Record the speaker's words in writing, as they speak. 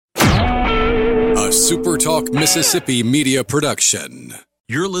a Super Talk Mississippi media production.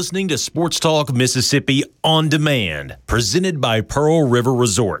 You're listening to Sports Talk Mississippi On Demand, presented by Pearl River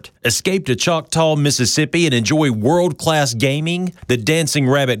Resort. Escape to Choctaw, Mississippi and enjoy world-class gaming, the Dancing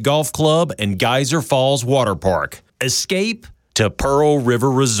Rabbit Golf Club, and Geyser Falls Water Park. Escape to Pearl River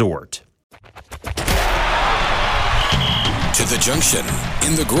Resort. To the junction,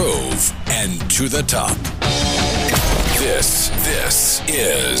 in the Grove, and to the top. This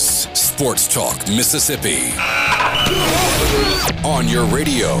is Sports Talk Mississippi. On your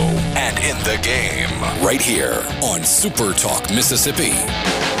radio and in the game, right here on Super Talk Mississippi.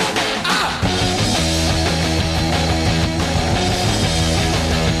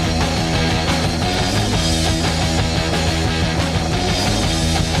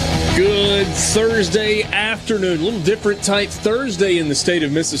 Good Thursday afternoon. A little different type Thursday in the state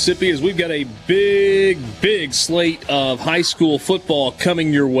of Mississippi as we've got a big slate of high school football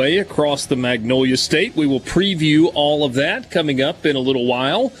coming your way across the Magnolia State. We will preview all of that coming up in a little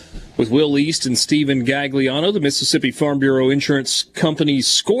while with Will East and Stephen Gagliano, the Mississippi Farm Bureau Insurance Company's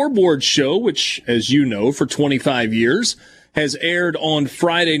scoreboard show, which, as you know, for 25 years has aired on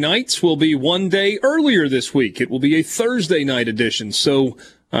Friday nights, will be one day earlier this week. It will be a Thursday night edition. So,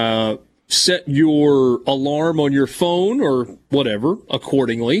 set your alarm on your phone or whatever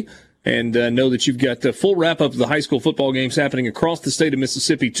accordingly, and know that you've got the full wrap-up of the high school football games happening across the state of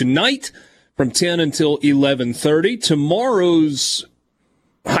Mississippi tonight from 10 until 11:30. Tomorrow's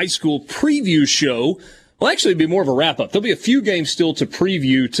high school preview show will actually be more of a wrap-up. There'll be a few games still to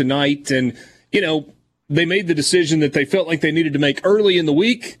preview tonight, and, you know, they made the decision that they felt like they needed to make early in the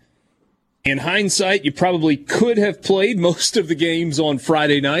week. In hindsight, you probably could have played most of the games on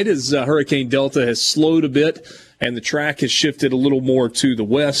Friday night as Hurricane Delta has slowed a bit and the track has shifted a little more to the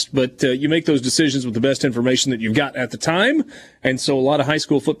west. But you make those decisions with the best information that you've got at the time. And so a lot of high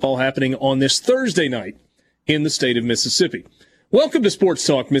school football happening on this Thursday night in the state of Mississippi. Welcome to Sports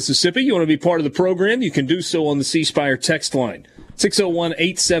Talk Mississippi. You want to be part of the program? You can do so on the C Spire text line.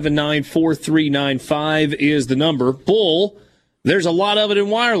 601-879-4395 is the number. Bull. There's a lot of it in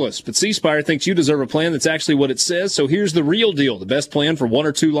wireless, but C Spire thinks you deserve a plan that's actually what it says. So here's the real deal. The best plan for one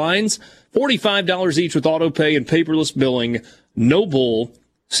or two lines, $45 each with auto pay and paperless billing. No bull,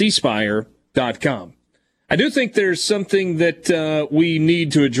 cspire.com. I do think there's something that we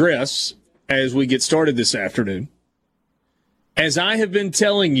need to address as we get started this afternoon. As I have been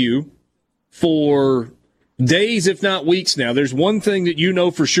telling you for days, if not weeks now, there's one thing that you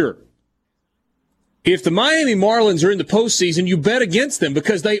know for sure. If the Miami Marlins are in the postseason, you bet against them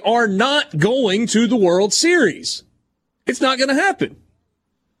because they are not going to the World Series. It's not going to happen.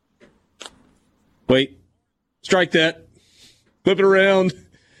 Wait. Strike that. Flip it around.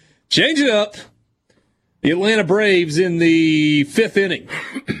 Change it up. The Atlanta Braves in the fifth inning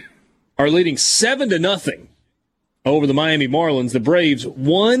are leading 7-0 over the Miami Marlins. The Braves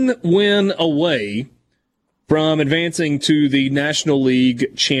one win away from advancing to the National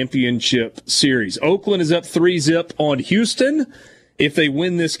League Championship Series. Oakland is up 3-0 on Houston. If they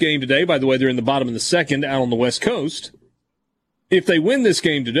win this game today, by the way, they're in the bottom of the second out on the West Coast. If they win this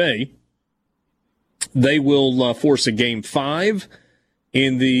game today, they will force a Game 5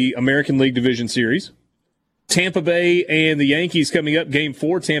 in the American League Division Series. Tampa Bay and the Yankees coming up, Game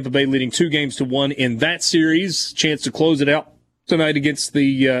 4. Tampa Bay leading 2-1 in that series. Chance to close it out tonight against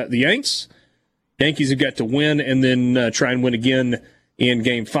the Yanks. Yankees have got to win and then try and win again in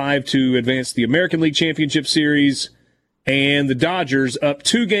Game 5 to advance to the American League Championship Series. And the Dodgers up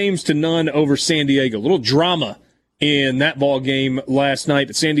 2-0 over San Diego. A little drama in that ball game last night,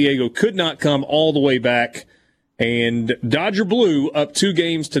 but San Diego could not come all the way back. And Dodger Blue up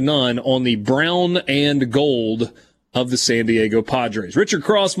 2-0 on the brown and gold of the San Diego Padres. Richard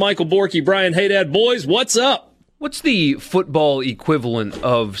Cross, Michael Borky, Brian Haydad. Boys, what's up? What's the football equivalent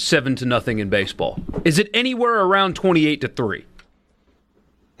of 7-0 in baseball? Is it anywhere around 28-3?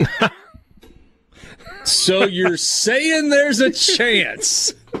 So you're saying there's a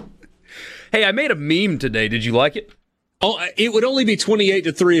chance? Hey, I made a meme today. Did you like it? Oh, it would only be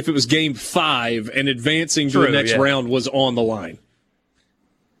 28-3 if it was Game 5 and advancing to the next round was on the line.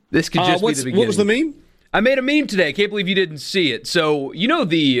 This could just be the beginning. What was the meme? I made a meme today. I can't believe you didn't see it. So, you know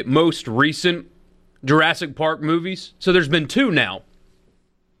the most recent Jurassic Park movies? So there's been 2 now.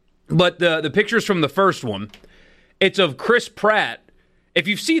 But the pictures from the first one, it's of Chris Pratt. If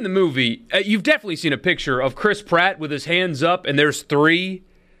you've seen the movie, you've definitely seen a picture of Chris Pratt with his hands up, and there's 3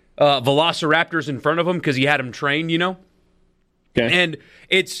 velociraptors in front of him because he had them trained, you know? Okay. And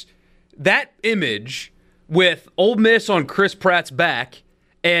it's that image with Ole Miss on Chris Pratt's back,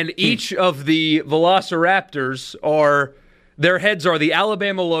 and each of the velociraptors their heads are the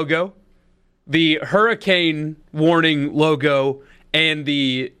Alabama logo, the hurricane warning logo and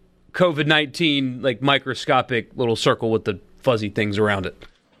the COVID-19 like microscopic little circle with the fuzzy things around it.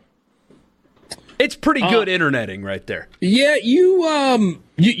 It's pretty good interneting right there. Yeah,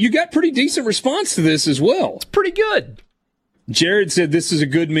 you got pretty decent response to this as well. It's pretty good. Jared said this is a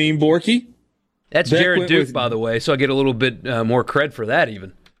good meme, Borky. That's Beck Jared Duke, with, by the way, so I get a little bit more cred for that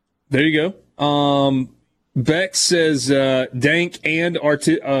even. There you go. Beck says dank and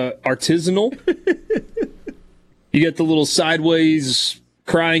artisanal. You got the little sideways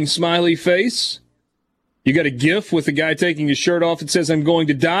crying smiley face. You got a GIF with the guy taking his shirt off. It says, "I'm going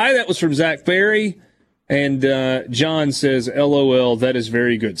to die." That was from Zach Berry. And John says, "LOL, that is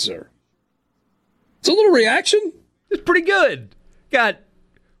very good, sir." It's a little reaction. It's pretty good. Got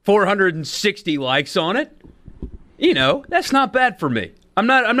 460 likes on it. You know, that's not bad for me. I'm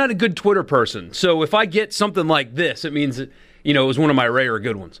not a good Twitter person. So if I get something like this, it means that, you know, it was one of my rare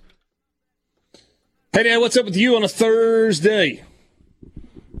good ones. Hey, Dad, what's up with you on a Thursday?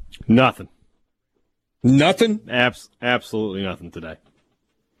 Nothing. Nothing? Absolutely nothing today.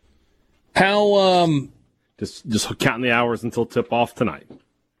 How, Just counting the hours until tip-off tonight.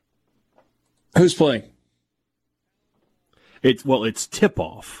 Who's playing? It's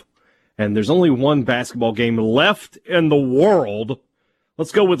tip-off, and there's only one basketball game left in the world.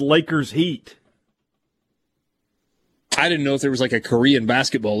 Let's go with Lakers Heat. I didn't know if there was like a Korean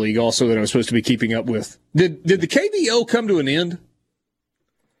basketball league also that I was supposed to be keeping up with. Did the KBO come to an end?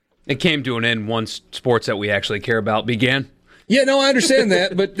 It came to an end once sports that we actually care about began. Yeah, no, I understand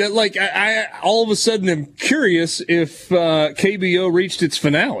that, but like I all of a sudden am curious if KBO reached its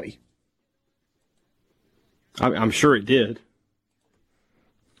finale. I'm sure it did.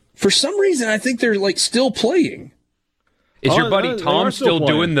 For some reason, I think they're like still playing. Is your buddy Tom still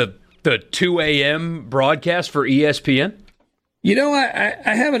doing the 2 a.m. broadcast for ESPN? You know, I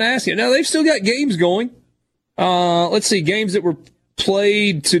haven't asked him. Now, they've still got games going. Let's see, games that were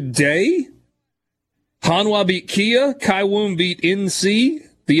played today. Hanwha beat Kia. Kaiwoom beat NC.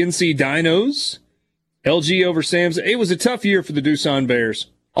 The NC Dinos. LG over Samson. It was a tough year for the Doosan Bears,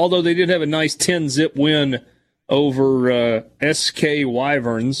 although they did have a nice 10-zip win over SK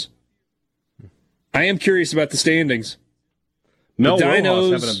Wyverns. I am curious about the standings. Mel the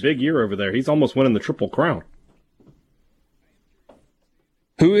Dinos, Rojas having a big year over there. He's almost winning the Triple Crown.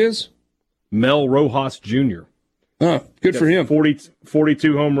 Who is? Mel Rojas Jr. Oh, good for him.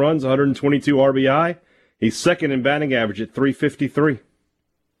 42 home runs, 122 RBI. He's second in batting average at .353.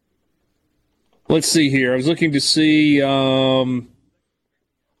 Let's see here. I was looking to see. It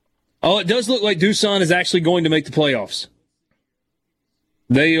does look like Doosan is actually going to make the playoffs.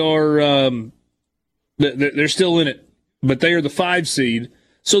 They are. They're still in it, but they are the 5 seed.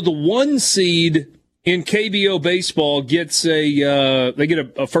 So the 1 seed in KBO baseball gets a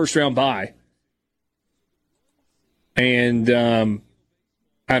first round bye. And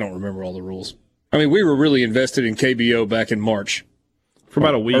I don't remember all the rules. I mean, we were really invested in KBO back in March. For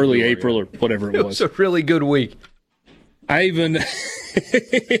about a week. Early April or whatever it was. It was a really good week. I even,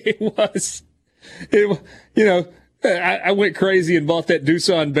 I went crazy and bought that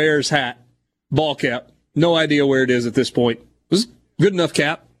Doosan Bears hat, ball cap. No idea where it is at this point. It was a good enough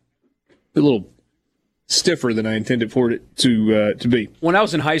cap. A little stiffer than I intended for it to be. When I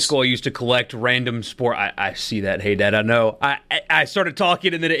was in high school, I used to collect random sport. I see that. Hey, Dad, I know. I started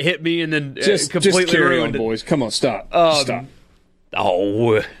talking, and then it hit me, and then completely just carry ruined on, it. boys. Come on, stop. Stop.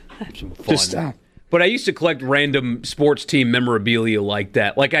 Oh, have some fun. Just stop. But I used to collect random sports team memorabilia like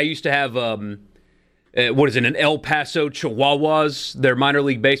that. Like I used to have, an El Paso Chihuahuas, their minor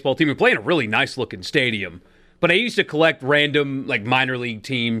league baseball team. We play in a really nice looking stadium. But I used to collect random like minor league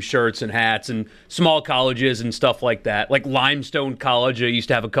team shirts and hats and small colleges and stuff like that. Like Limestone College, I used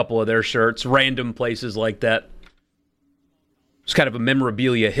to have a couple of their shirts, random places like that. It's kind of a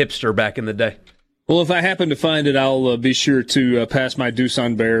memorabilia hipster back in the day. Well, if I happen to find it, I'll be sure to pass my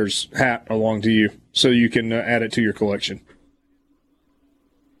Doosan Bears hat along to you so you can add it to your collection.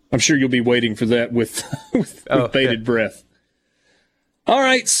 I'm sure you'll be waiting for that with bated breath. All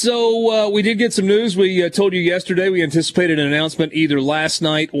right, so we did get some news. We told you yesterday we anticipated an announcement either last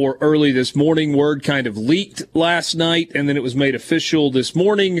night or early this morning. Word kind of leaked last night, and then it was made official this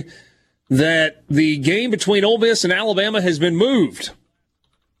morning that the game between Ole Miss and Alabama has been moved.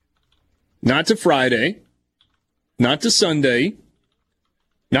 Not to Friday, not to Sunday,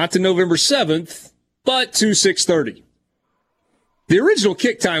 not to November 7th, but to 6:30. The original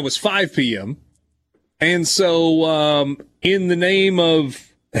kick time was 5 p.m., and so in the name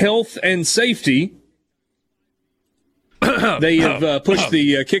of health and safety, they have pushed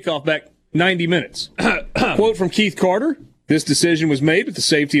the kickoff back 90 minutes. Quote from Keith Carter, This decision was made with the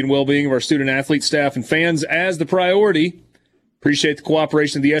safety and well-being of our student athletes, staff, and fans as the priority. Appreciate the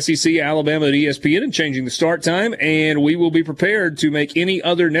cooperation of the SEC, Alabama, and ESPN in changing the start time, and we will be prepared to make any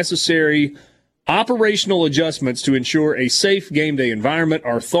other necessary operational adjustments to ensure a safe game day environment.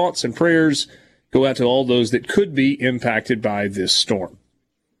 Our thoughts and prayers go out to all those that could be impacted by this storm.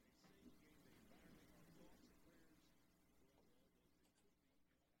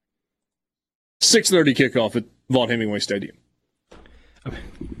 .6:30 kickoff at Vaught Hemingway Stadium.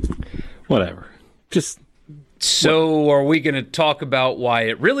 Whatever. So are we going to talk about why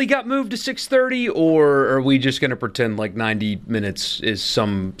it really got moved to 6:30, or are we just going to pretend like 90 minutes is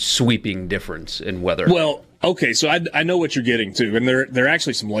some sweeping difference in weather? Well, okay, so I know what you're getting to, and there are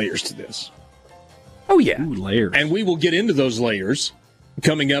actually some layers to this. Oh, yeah. Ooh, layers. And we will get into those layers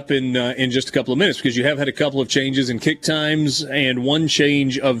coming up in just a couple of minutes, because you have had a couple of changes in kick times and one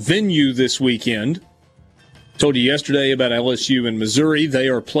change of venue this weekend. Told you yesterday about LSU and Missouri. They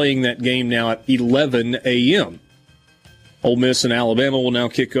are playing that game now at 11 a.m. Ole Miss and Alabama will now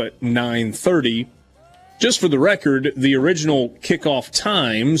kick at 9:30. Just for the record, the original kickoff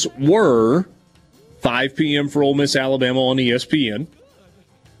times were 5 p.m. for Ole Miss, Alabama on ESPN,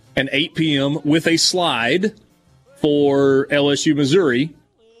 and 8 p.m. with a slide for LSU, Missouri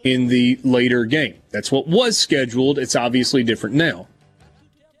in the later game. That's what was scheduled. It's obviously different now.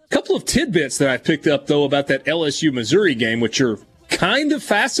 A couple of tidbits that I've picked up, though, about that LSU-Missouri game, which are kind of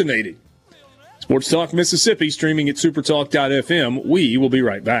fascinating. Sports Talk Mississippi, streaming at supertalk.fm. We will be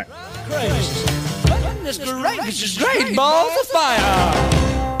right back. Goodness gracious, great balls of fire!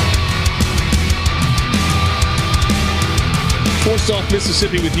 Sports Talk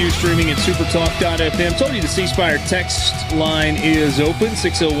Mississippi with you, streaming at supertalk.fm. Told you the C Spire text line is open,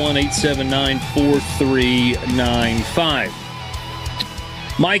 601-879-4395.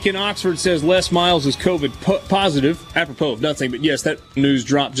 Mike in Oxford says Les Miles is COVID positive, apropos of nothing, but yes, that news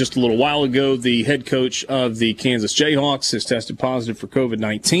dropped just a little while ago. The head coach of the Kansas Jayhawks has tested positive for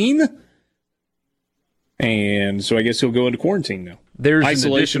COVID-19, and so I guess he'll go into quarantine now. There's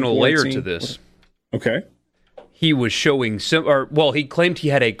an additional layer to this. Okay. He was showing he claimed he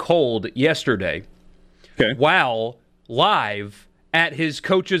had a cold yesterday while live at his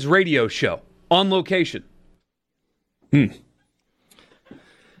coach's radio show on location.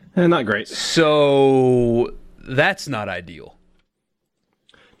 Not great. So that's not ideal.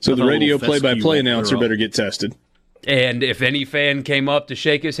 So the radio play-by-play announcer better get tested. And if any fan came up to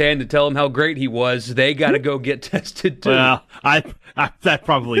shake his hand to tell him how great he was, they got to go get tested too. Well, that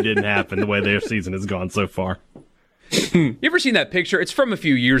probably didn't happen the way their season has gone so far. You ever seen that picture? It's from a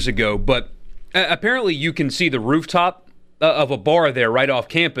few years ago, but apparently you can see the rooftop of a bar there right off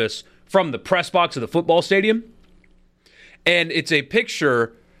campus from the press box of the football stadium. And it's a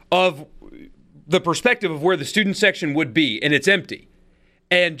picture of the perspective of where the student section would be, and it's empty.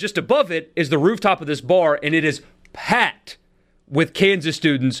 And just above it is the rooftop of this bar, and it is packed with Kansas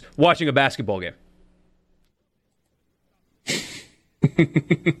students watching a basketball game.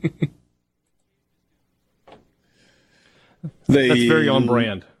 That's very on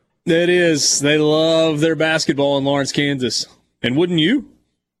brand. It is. They love their basketball in Lawrence, Kansas. And wouldn't you?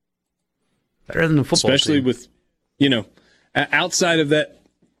 Better than the football Especially team. with, outside of that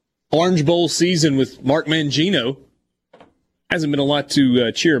Orange Bowl season with Mark Mangino, hasn't been a lot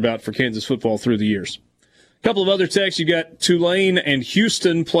to cheer about for Kansas football through the years. A couple of other texts. You got Tulane and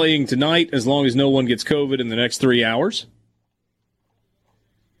Houston playing tonight as long as no one gets COVID in the next 3 hours.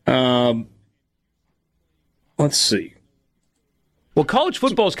 Let's see. Well, college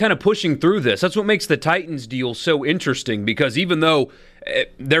football is kind of pushing through this. That's what makes the Titans deal so interesting, because even though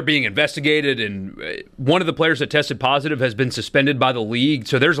they're being investigated and one of the players that tested positive has been suspended by the league,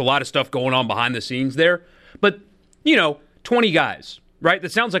 so there's a lot of stuff going on behind the scenes there. But, 20 guys, right?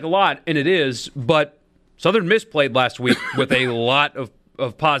 That sounds like a lot, and it is, but Southern Miss played last week with a lot of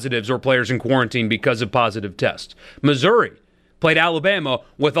positives or players in quarantine because of positive tests. Missouri played Alabama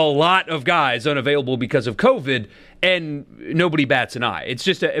with a lot of guys unavailable because of COVID, and nobody bats an eye. It's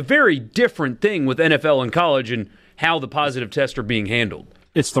just a very different thing with NFL and college and how the positive tests are being handled.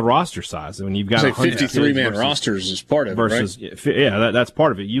 It's the roster size. I mean, you've got 53-man rosters is part of it, right? Yeah, that's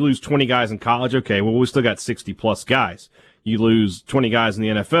part of it. You lose 20 guys in college, okay, well, we still got 60-plus guys. You lose 20 guys in the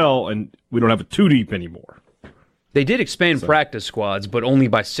NFL, and we don't have a two-deep anymore. They did expand practice squads, but only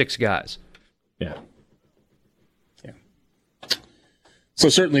by 6 guys. Yeah. So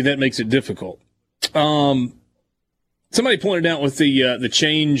certainly that makes it difficult. Somebody pointed out with the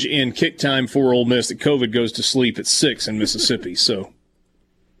change in kick time for Ole Miss that COVID goes to sleep at 6 in Mississippi. So,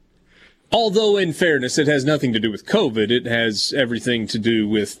 although in fairness, it has nothing to do with COVID, it has everything to do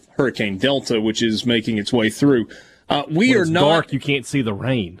with Hurricane Delta, which is making its way through. We are it's not dark. You can't see the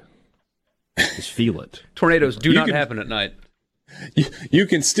rain. Just feel it. Tornadoes do not happen at night. You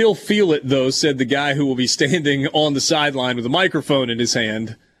can still feel it, though, said the guy who will be standing on the sideline with a microphone in his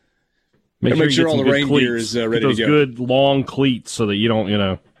hand. Make sure all the rain gear is ready to go. Those good long cleats so that you don't, you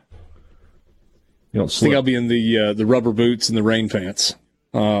don't slip. I think I'll be in the rubber boots and the rain pants.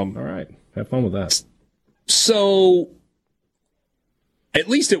 All right. Have fun with that. So, at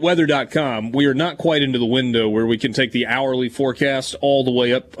least at weather.com, we are not quite into the window where we can take the hourly forecast all the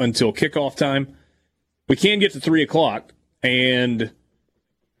way up until kickoff time. We can get to 3 o'clock, and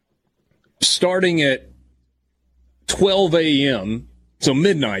starting at 12 a.m., so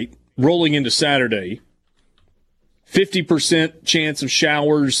midnight, rolling into Saturday, 50% chance of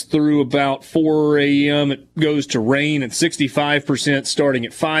showers through about 4 a.m. It goes to rain at 65% starting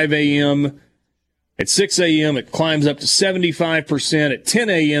at 5 a.m. At 6 a.m., it climbs up to 75%. At 10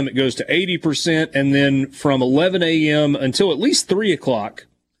 a.m., it goes to 80%. And then from 11 a.m. until at least 3 o'clock,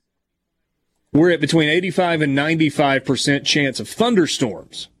 we're at between 85 and 95% chance of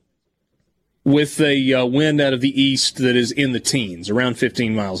thunderstorms with a wind out of the east that is in the teens, around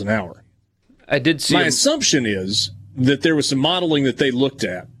 15 miles an hour. I did see. My assumption is that there was some modeling that they looked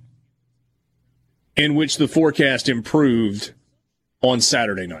at in which the forecast improved on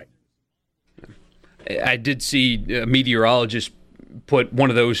Saturday night. I did see a meteorologist put one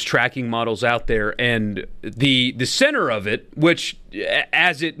of those tracking models out there, and the center of it, which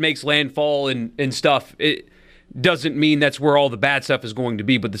as it makes landfall and stuff, it doesn't mean that's where all the bad stuff is going to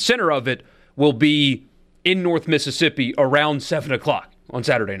be, but the center of it will be in North Mississippi around 7 o'clock on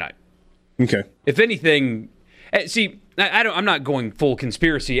Saturday night. Okay. If anything, see, I'm not going full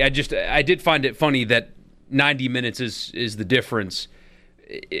conspiracy. I did find it funny that 90 minutes is the difference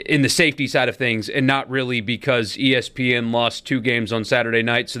in the safety side of things, and not really because ESPN lost 2 games on Saturday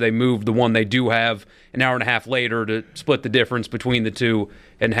night, so they moved the one they do have an hour and a half later to split the difference between the two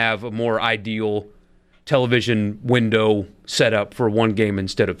and have a more ideal television window set up for 1 game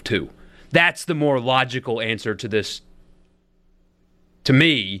instead of 2. That's the more logical answer to this, to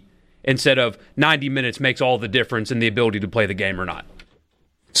me, instead of 90 minutes makes all the difference in the ability to play the game or not.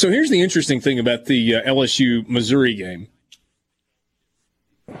 So here's the interesting thing about the LSU-Missouri game.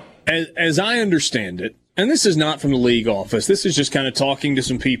 As I understand it, and this is not from the league office, this is just kind of talking to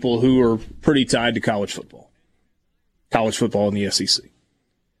some people who are pretty tied to college football in the SEC.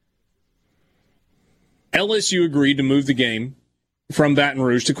 LSU agreed to move the game from Baton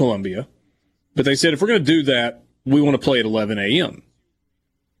Rouge to Columbia, but they said if we're going to do that, we want to play at 11 a.m.,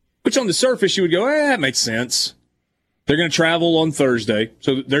 which on the surface you would go, that makes sense. They're going to travel on Thursday,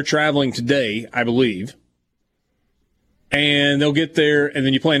 so they're traveling today, I believe. And they'll get there, and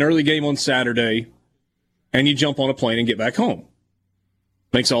then you play an early game on Saturday, and you jump on a plane and get back home.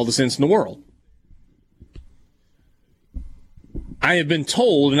 Makes all the sense in the world. I have been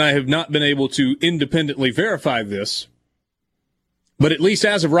told, and I have not been able to independently verify this, but at least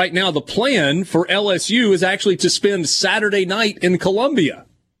as of right now, the plan for LSU is actually to spend Saturday night in Columbia.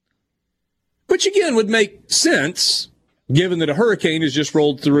 Which, again, would make sense, given that a hurricane has just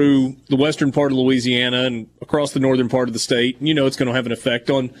rolled through the western part of Louisiana and across the northern part of the state. And you know it's going to have an effect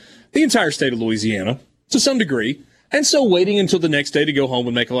on the entire state of Louisiana to some degree. And so waiting until the next day to go home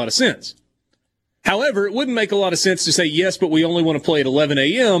would make a lot of sense. However, it wouldn't make a lot of sense to say, yes, but we only want to play at 11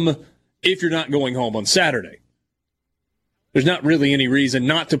 a.m. if you're not going home on Saturday. There's not really any reason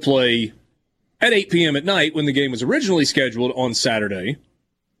not to play at 8 p.m. at night when the game was originally scheduled on Saturday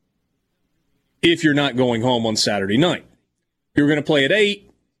if you're not going home on Saturday night. You were going to play at 8.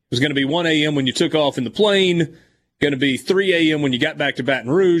 It was going to be 1 a.m. when you took off in the plane. Going to be 3 a.m. when you got back to Baton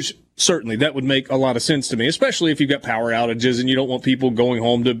Rouge. Certainly, that would make a lot of sense to me, especially if you've got power outages and you don't want people going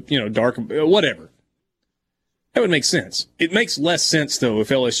home to, dark, whatever. That would make sense. It makes less sense, though, if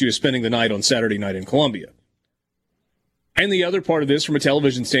LSU is spending the night on Saturday night in Columbia. And the other part of this, from a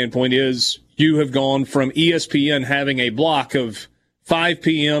television standpoint, is you have gone from ESPN having a block of 5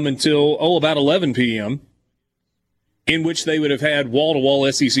 p.m. until, about 11 p.m., in which they would have had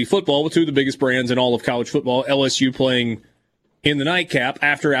wall-to-wall SEC football with 2 of the biggest brands in all of college football, LSU playing in the nightcap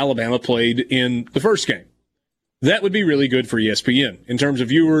after Alabama played in the first game. That would be really good for ESPN in terms of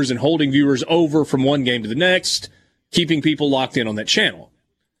viewers and holding viewers over from one game to the next, keeping people locked in on that channel.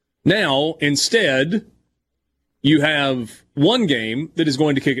 Now, instead, you have one game that is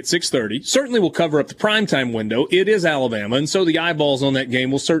going to kick at 6:30. Certainly will cover up the primetime window. It is Alabama, and so the eyeballs on that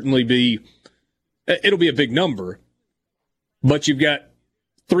game will certainly be, it'll be a big number. But you've got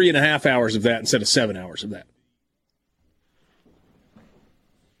 3.5 hours of that instead of 7 hours of that.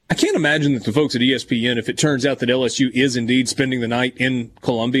 I can't imagine that the folks at ESPN, if it turns out that LSU is indeed spending the night in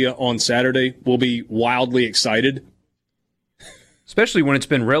Columbia on Saturday, will be wildly excited Especially when it's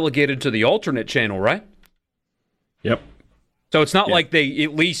been relegated to the alternate channel, right? Yep. So it's not like they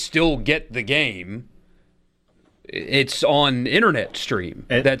at least still get the game. It's on internet stream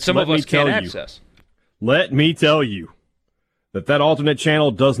that some of us can't access. Let me tell you that alternate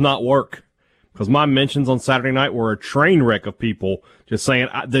channel does not work. Because my mentions on Saturday night were a train wreck of people just saying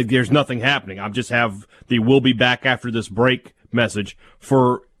there's nothing happening. I just have the "we'll be back after this break" message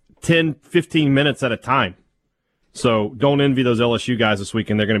for 10, 15 minutes at a time. So don't envy those LSU guys this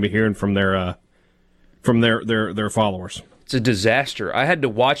weekend. They're going to be hearing from their followers. It's a disaster. I had to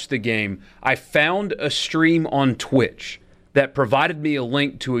watch the game. I found a stream on Twitch that provided me a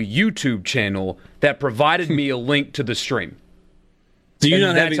link to a YouTube channel that provided me a link to the stream. Do you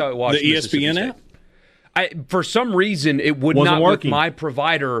not have the ESPN app? For some reason, it would not work. With my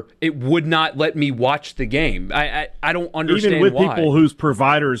provider, it would not let me watch the game. I don't understand why. Even with why. people whose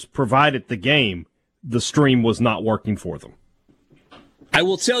providers provided the game, the stream was not working for them. I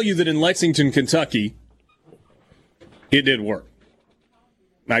will tell you that in Lexington, Kentucky, it did work.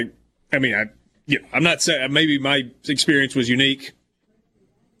 I'm not saying maybe my experience was unique.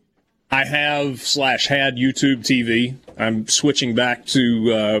 I have /had YouTube TV. I'm switching back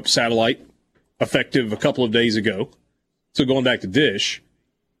to satellite, effective a couple of days ago. So going back to Dish.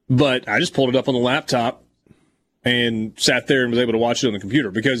 But I just pulled it up on the laptop and sat there and was able to watch it on the computer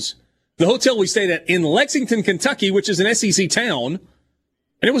because the hotel we stayed at in Lexington, Kentucky, which is an SEC town,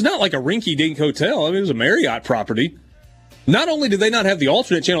 and it was not like a rinky-dink hotel. I mean, it was a Marriott property. Not only did they not have the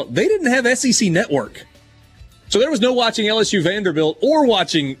alternate channel, they didn't have SEC Network. So there was no watching LSU Vanderbilt or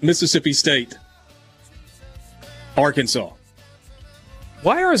watching Mississippi State Arkansas.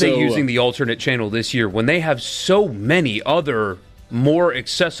 Why are they using the alternate channel this year when they have so many other more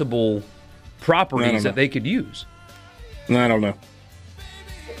accessible properties that they could use? I don't know.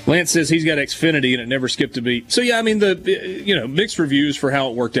 Lance says he's got Xfinity and it never skipped a beat. So, yeah, I mean, mixed reviews for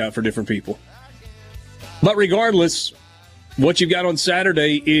how it worked out for different people. But regardless, what you've got on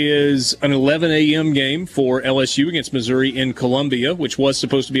Saturday is an 11 a.m. game for LSU against Missouri in Columbia, which was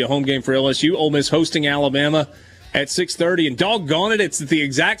supposed to be a home game for LSU. Ole Miss hosting Alabama at 6:30. And doggone it, it's at the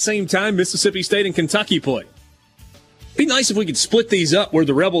exact same time Mississippi State and Kentucky play. It'd be nice if we could split these up where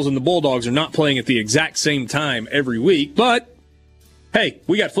the Rebels and the Bulldogs are not playing at the exact same time every week. But hey,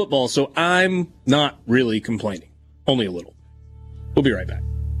 we got football, so I'm not really complaining. Only a little. We'll be right back.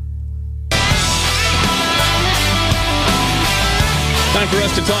 Time for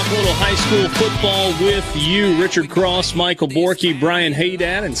us to talk a little high school football with you. Richard Cross, Michael Borky, Brian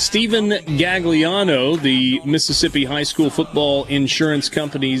Haydad, and Stephen Gagliano, the Mississippi High School Football Insurance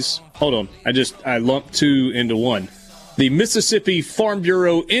Company's. Hold on. I lumped two into one. The Mississippi Farm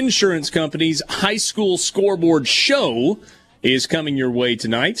Bureau Insurance Company's High School Scoreboard Show is coming your way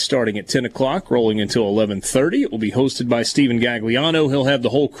tonight, starting at 10 o'clock, rolling until 11:30. It will be hosted by Stephen Gagliano. He'll have the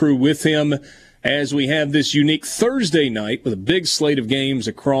whole crew with him as we have this unique Thursday night with a big slate of games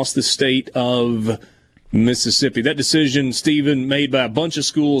across the state of Mississippi. That decision, Stephen, made by a bunch of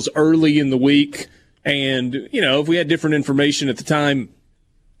schools early in the week. And, if we had different information at the time,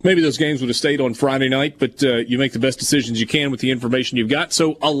 maybe those games would have stayed on Friday night. But you make the best decisions you can with the information you've got.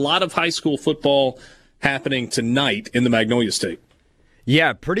 So a lot of high school football happening tonight in the Magnolia State.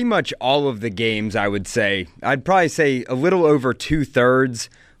 Yeah, pretty much all of the games, I would say. I'd probably say a little over 2/3,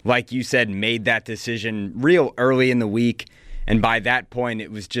 like you said, made that decision real early in the week. And by that point,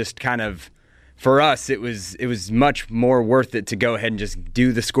 it was just kind of, for us, it was much more worth it to go ahead and just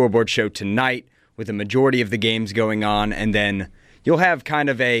do the scoreboard show tonight with a majority of the games going on. And then you'll have kind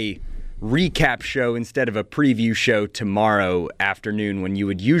of a recap show instead of a preview show tomorrow afternoon when you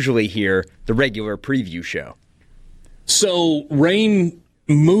would usually hear the regular preview show. So rain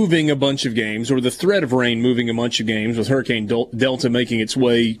moving a bunch of games, or the threat of rain moving a bunch of games, with Hurricane Delta making its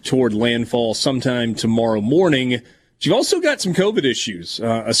way toward landfall sometime tomorrow morning. But you've also got some COVID issues,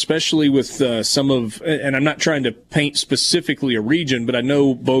 especially with some of, and I'm not trying to paint specifically a region, but I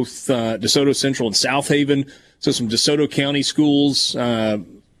know both DeSoto Central and South Haven, so some DeSoto County schools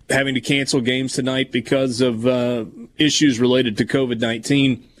having to cancel games tonight because of issues related to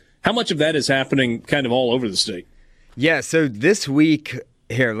COVID-19. How much of that is happening kind of all over the state? Yeah, so this week,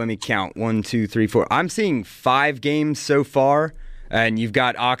 here, let me count. 1, 2, 3, 4. I'm seeing 5 games so far, and you've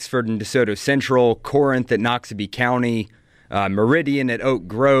got Oxford and DeSoto Central, Corinth at Noxubee County, Meridian at Oak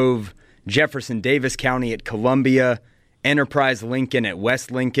Grove, Jefferson Davis County at Columbia, Enterprise Lincoln at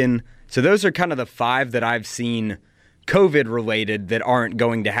West Lincoln. So those are kind of the 5 that I've seen COVID-related that aren't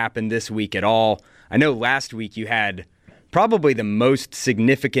going to happen this week at all. I know last week you had probably the most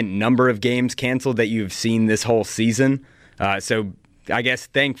significant number of games canceled that you've seen this whole season. So I guess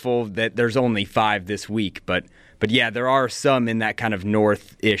thankful that there's only 5 this week. But But yeah, there are some in that kind of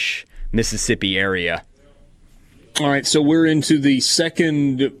north-ish Mississippi area. All right, so we're into the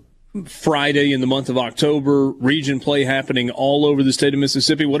second Friday in the month of October. Region play happening all over the state of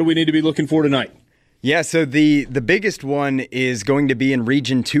Mississippi. What do we need to be looking for tonight? Yeah, so the biggest one is going to be in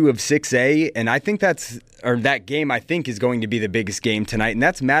Region 2 of 6A, and I think that game I think is going to be the biggest game tonight, and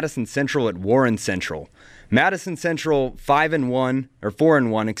that's Madison Central at Warren Central. Madison Central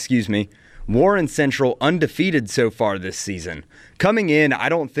 4-1, excuse me. Warren Central undefeated so far this season. Coming in, I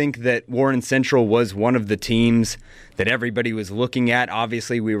don't think that Warren Central was one of the teams that everybody was looking at.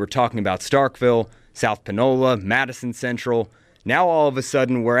 Obviously, we were talking about Starkville, South Panola, Madison Central. Now all of a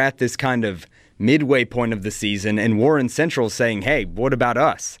sudden we're at this kind of midway point of the season, and Warren Central saying, hey, what about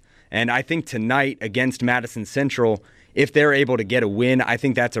us? And I think tonight against Madison Central, if they're able to get a win, I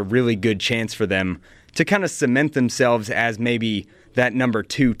think that's a really good chance for them to kind of cement themselves as maybe that number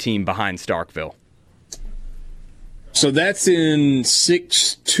 2 team behind Starkville. So that's in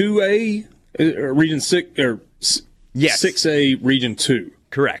 6-2A, Region 6, or yes. 6A, Region 2.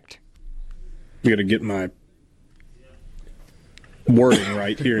 Correct. I got to get my wording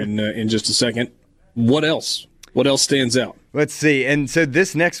right here in just a second. What else? What else stands out? Let's see. And so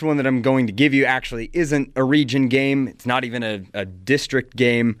this next one that I'm going to give you actually isn't a region game. It's not even a district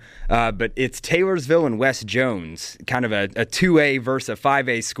game, but it's Taylorsville and West Jones, kind of a 2A versus a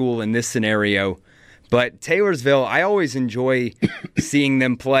 5A school in this scenario. But Taylorsville, I always enjoy seeing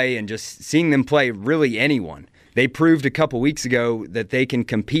them play and just seeing them play really anyone. They proved a couple weeks ago that they can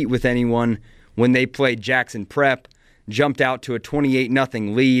compete with anyone when they played Jackson Prep, jumped out to a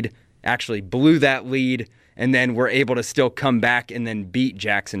 28-0 lead, actually blew that lead, and then were able to still come back and then beat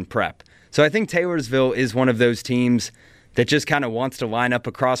Jackson Prep. So I think Taylorsville is one of those teams that just kind of wants to line up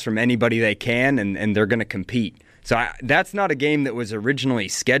across from anybody they can, and they're going to compete. So that's not a game that was originally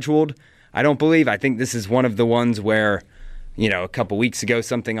scheduled, I don't believe. I think this is one of the ones where, a couple weeks ago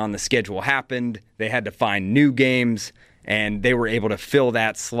something on the schedule happened. They had to find new games, and they were able to fill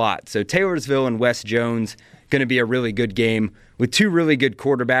that slot. So Taylorsville and West Jones, going to be a really good game. With 2 really good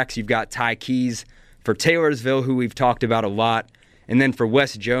quarterbacks, you've got Ty Keys for Taylorsville, who we've talked about a lot. And then for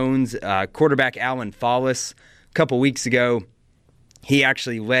West Jones, quarterback Alan Follis, a couple weeks ago, he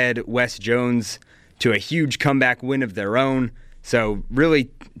actually led West Jones to a huge comeback win of their own. So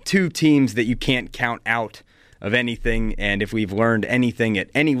really 2 teams that you can't count out of anything. And if we've learned anything at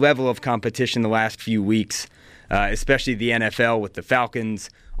any level of competition the last few weeks, especially the NFL with the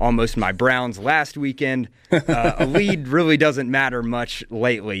Falcons, almost my Browns last weekend, a lead really doesn't matter much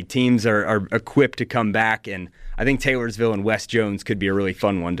lately. Teams are equipped to come back, and I think Taylorsville and West Jones could be a really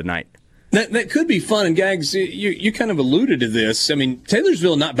fun one tonight. That could be fun. And Gags, you kind of alluded to this. I mean,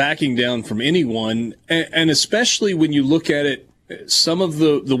 Taylorsville not backing down from anyone, and especially when you look at it, some of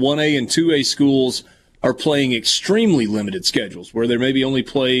the 1A and 2A schools are playing extremely limited schedules, where they're maybe only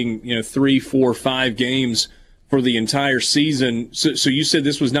playing 3, 4, 5 games for the entire season. So you said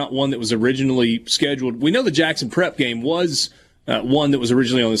this was not one that was originally scheduled. We know the Jackson Prep game was one that was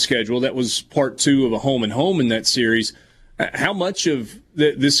originally on the schedule. That was part 2 of a home and home in that series. How much of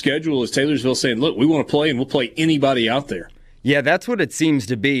this schedule is Taylorsville saying, look, we want to play and we'll play anybody out there? Yeah, that's what it seems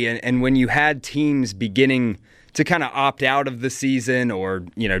to be. And when you had teams beginning to kind of opt out of the season or,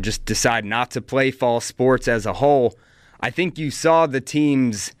 just decide not to play fall sports as a whole, I think you saw the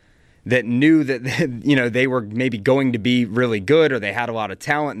teams that knew that, they were maybe going to be really good or they had a lot of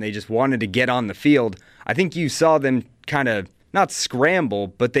talent and they just wanted to get on the field. I think you saw them kind of not scramble,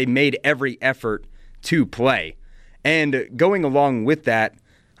 but they made every effort to play. And going along with that,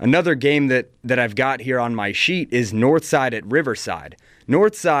 another game that I've got here on my sheet is Northside at Riverside.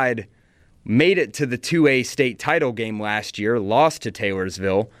 Northside made it to the 2A state title game last year, lost to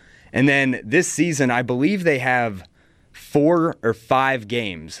Taylorsville, and then this season I believe they have 4 or 5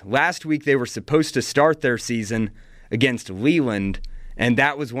 games. Last week they were supposed to start their season against Leland, and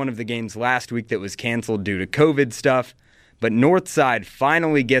that was one of the games last week that was canceled due to COVID stuff. But Northside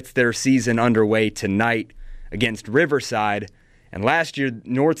finally gets their season underway tonight against Riverside. And last year,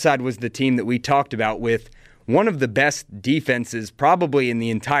 Northside was the team that we talked about with one of the best defenses probably in the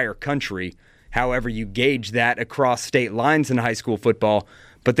entire country, however you gauge that across state lines in high school football.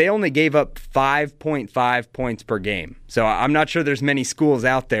 But they only gave up 5.5 points per game. So I'm not sure there's many schools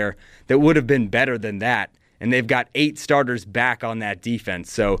out there that would have been better than that. And they've got 8 starters back on that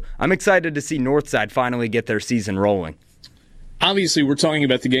defense. So I'm excited to see Northside finally get their season rolling. Obviously, we're talking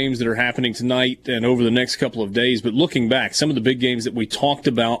about the games that are happening tonight and over the next couple of days, but looking back, some of the big games that we talked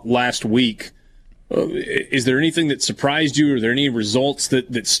about last week, is there anything that surprised you? Are there any results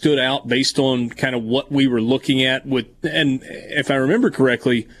that stood out based on kind of what we were looking at? And if I remember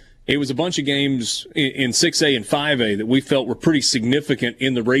correctly, it was a bunch of games in 6A and 5A that we felt were pretty significant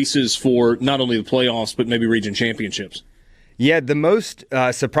in the races for not only the playoffs, but maybe region championships. Yeah, the most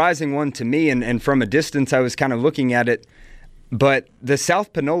surprising one to me, and from a distance I was kind of looking at it, but the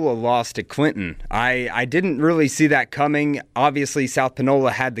South Panola loss to Clinton. I didn't really see that coming. Obviously, South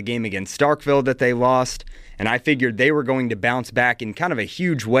Panola had the game against Starkville that they lost, and I figured they were going to bounce back in kind of a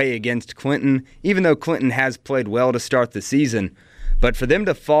huge way against Clinton, even though Clinton has played well to start the season. But for them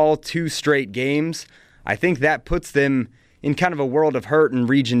to fall 2 straight games, I think that puts them in kind of a world of hurt in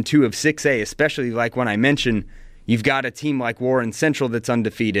Region 2 of 6A, especially like when I mentioned you've got a team like Warren Central that's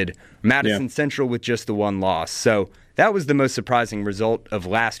undefeated, Madison Central with just the 1 loss. So that was the most surprising result of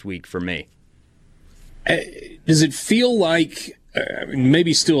last week for me. Does it feel like,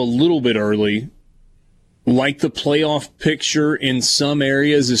 maybe still a little bit early, like the playoff picture in some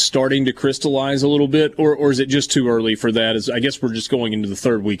areas is starting to crystallize a little bit, or is it just too early for that? I guess we're just going into the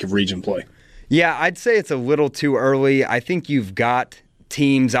 3rd week of region play. Yeah, I'd say it's a little too early. I think you've got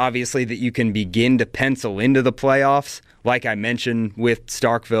teams, obviously, that you can begin to pencil into the playoffs, like I mentioned with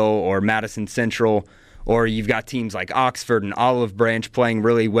Starkville or Madison Central, or you've got teams like Oxford and Olive Branch playing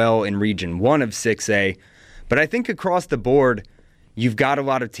really well in Region 1 of 6A. But I think across the board, you've got a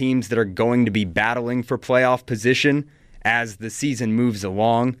lot of teams that are going to be battling for playoff position as the season moves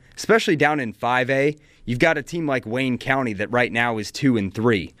along, especially down in 5A. You've got a team like Wayne County that right now is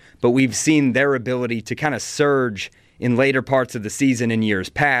 2-3, but we've seen their ability to kind of surge in later parts of the season in years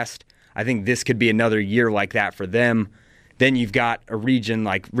past. I think this could be another year like that for them. Then you've got a region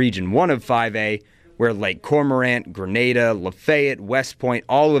like Region 1 of 5A, where Lake Cormorant, Grenada, Lafayette, West Point,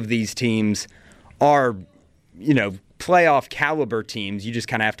 all of these teams are, playoff caliber teams. You just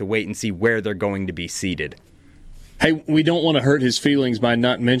kind of have to wait and see where they're going to be seated. Hey, we don't want to hurt his feelings by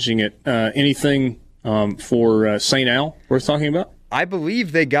not mentioning it. Anything for St. Al worth talking about? I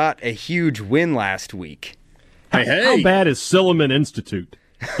believe they got a huge win last week. How bad is Silliman Institute?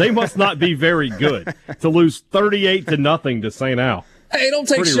 They must not be very good to lose 38-0 to St. Al. Hey, don't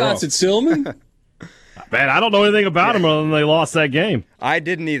take Pretty shots rough. at Silliman. Man, I don't know anything about them other than they lost that game. I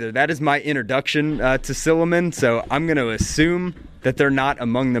didn't either. That is my introduction to Silliman, so I'm going to assume that they're not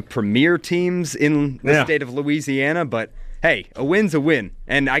among the premier teams in the state of Louisiana, but hey, a win's a win.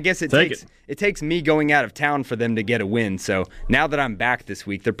 And I guess it takes me going out of town for them to get a win, so now that I'm back this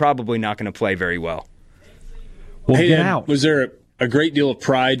week, they're probably not going to play very well. Well, hey, get out. Was there a great deal of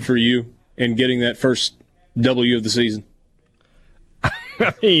pride for you in getting that first W of the season?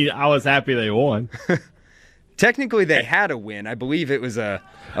 I mean, I was happy they won. Technically, they had a win. I believe it was a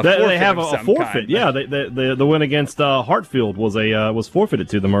forfeit. They have of a some forfeit. kind. Yeah, the win against Hartfield was forfeited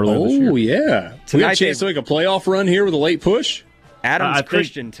to them earlier this year. Oh, yeah. We got a chance to make a playoff run here with a late push? Adams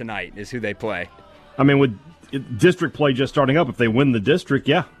Christian tonight is who they play. I mean, with district play just starting up, if they win the district,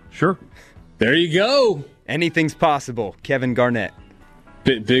 yeah, sure. There you go. Anything's possible. Kevin Garnett.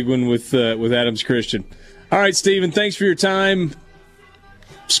 Big one with Adams Christian. All right, Stephen, thanks for your time.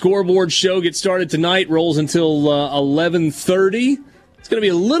 Scoreboard show gets started tonight, rolls until 11:30. It's going to be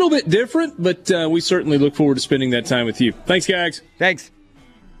a little bit different, but we certainly look forward to spending that time with you. Thanks, guys. Thanks.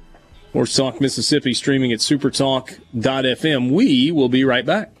 Sports Talk Mississippi streaming at supertalk.fm. We will be right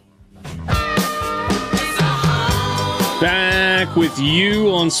back. Back with you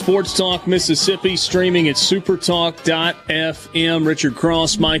on Sports Talk Mississippi, streaming at supertalk.fm. Richard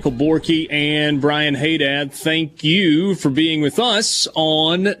Cross, Michael Borky, and Brian Haydad, thank you for being with us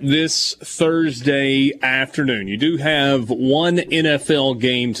on this Thursday afternoon. You do have one NFL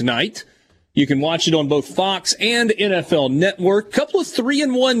game tonight. You can watch it on both Fox and NFL Network. Couple of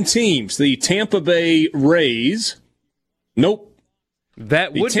 3-1 teams. The Tampa Bay Rays. Nope.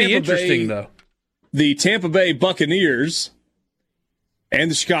 That would be interesting, though. The Tampa Bay Buccaneers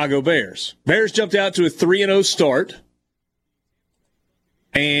and the Chicago Bears. Bears jumped out to a 3-0 start,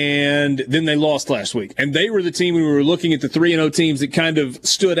 and then they lost last week. And they were the team when we were looking at the 3-0 teams that kind of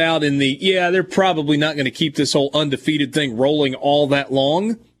stood out in the, they're probably not going to keep this whole undefeated thing rolling all that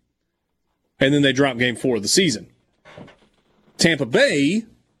long. And then they dropped game 4 of the season. Tampa Bay,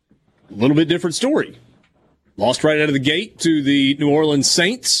 a little bit different story. Lost right out of the gate to the New Orleans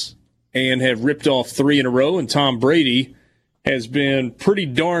Saints and have ripped off 3 in a row, and Tom Brady has been pretty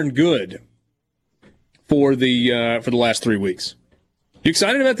darn good for the last 3 weeks. You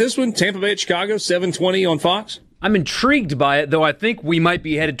excited about this one? Tampa Bay at Chicago, 7:20 on Fox? I'm intrigued by it, though I think we might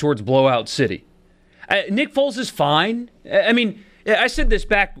be headed towards blowout city. Nick Foles is fine. I mean, I said this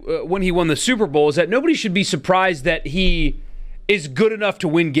back when he won the Super Bowl, is that nobody should be surprised that he is good enough to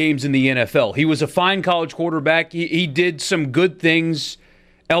win games in the NFL. He was a fine college quarterback. He did some good things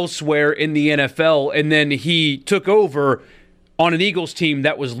elsewhere in the NFL, and then he took over on an Eagles team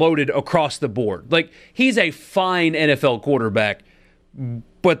that was loaded across the board. Like, he's a fine NFL quarterback,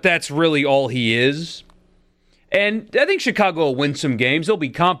 but that's really all he is. And I think Chicago will win some games. They'll be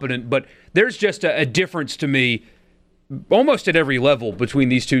competent, but there's just a difference to me almost at every level between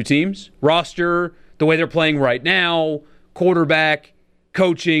these two teams. Roster, the way they're playing right now, quarterback,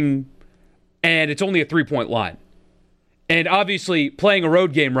 coaching, and it's only a 3-point line. And obviously, playing a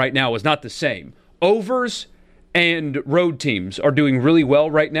road game right now is not the same. Overs and road teams are doing really well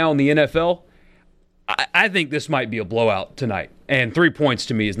right now in the NFL. I think this might be a blowout tonight, and 3 points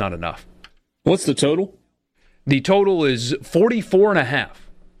to me is not enough. What's the total? The total is 44.5.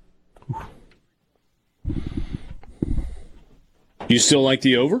 You still like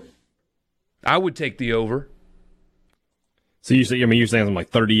the over? I would take the over. So you're saying something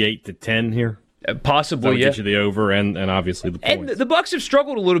like 38-10 here? Possibly, yeah. Get you the over and obviously the points. And the Bucs have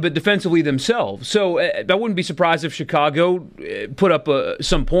struggled a little bit defensively themselves, so I wouldn't be surprised if Chicago put up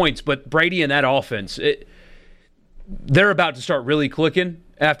some points. But Brady and that offense, they're about to start really clicking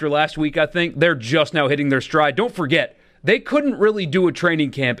after last week, I think. They're just now hitting their stride. Don't forget, they couldn't really do a training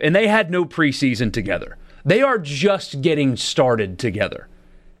camp, and they had no preseason together. They are just getting started together.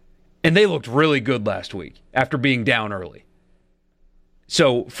 And they looked really good last week after being down early.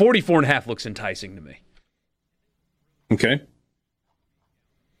 So 44.5 looks enticing to me. Okay.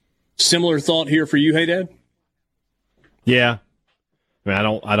 Similar thought here for you, hey Dad? Yeah. I mean,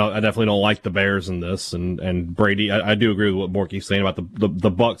 I definitely don't like the Bears in this, and Brady. I do agree with what Borky's saying about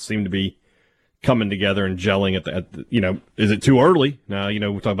the Bucs seem to be coming together and gelling at the is it too early? Now,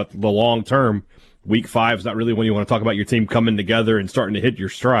 we're talking about the long term. Week 5 is not really when you want to talk about your team coming together and starting to hit your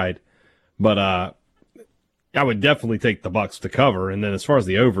stride. But I would definitely take the Bucs to cover. And then as far as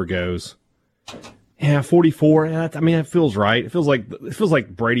the over goes, 44. It feels right. It feels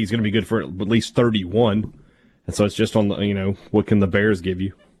like Brady's going to be good for at least 31. And so it's just on the what can the Bears give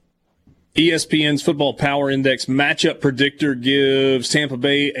you? ESPN's Football Power Index matchup predictor gives Tampa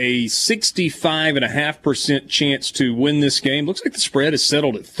Bay a 65.5% chance to win this game. Looks like the spread is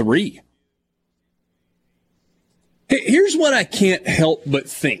settled at 3. Here's what I can't help but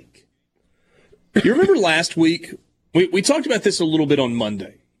think. You remember last week, we talked about this a little bit on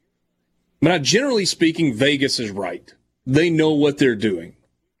Monday. But generally speaking, Vegas is right. They know what they're doing.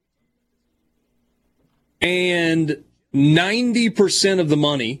 And 90% of the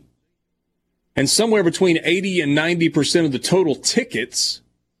money and somewhere between 80 and 90% of the total tickets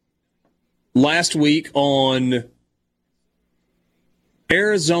last week on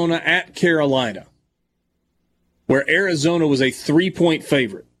Arizona at Carolina, where Arizona was a 3-point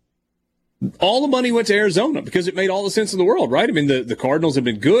favorite. All the money went to Arizona because it made all the sense in the world, right? I mean, the Cardinals have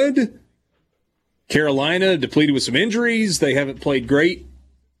been good. Carolina depleted with some injuries. They haven't played great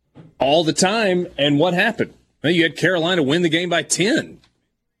all the time. And what happened? Well, you had Carolina win the game by 10.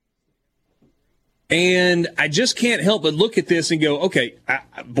 And I just can't help but look at this and go, okay,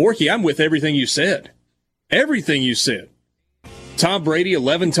 Borky, I'm with everything you said. Everything you said. Tom Brady,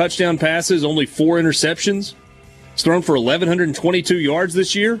 11 touchdown passes, only 4 interceptions. He's thrown for 1,122 yards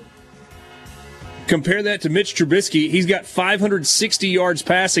this year. Compare that to Mitch Trubisky. He's got 560 yards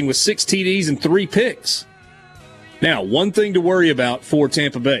passing with 6 TDs and 3 picks. Now, one thing to worry about for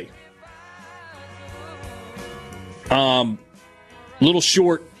Tampa Bay. Little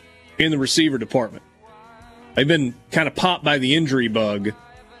short in the receiver department. They've been kind of popped by the injury bug,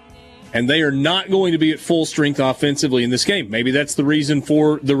 and they are not going to be at full strength offensively in this game. Maybe that's the reason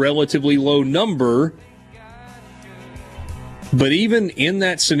for the relatively low number. But even in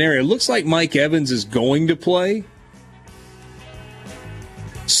that scenario, it looks like Mike Evans is going to play.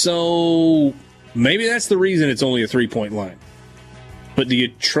 So maybe that's the reason it's only a 3-point line. But do you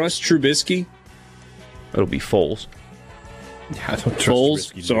trust Trubisky? It'll be Foles. I don't trust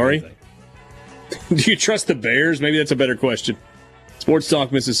Foles, Trubisky. sorry. Do you trust the Bears? Maybe that's a better question. Sports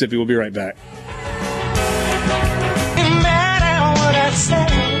Talk Mississippi. We'll be right back.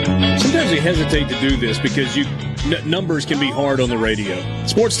 Sometimes we hesitate to do this because numbers can be hard on the radio.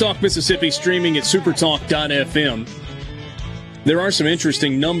 Sports Talk Mississippi streaming at supertalk.fm. There are some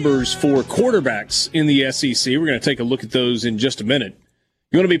interesting numbers for quarterbacks in the SEC. We're going to take a look at those in just a minute.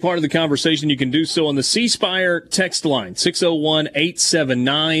 You want to be part of the conversation, you can do so on the C Spire text line,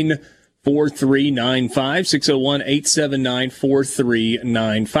 601-879-4395,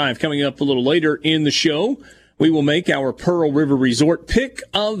 601-879-4395. Coming up a little later in the show, we will make our Pearl River Resort pick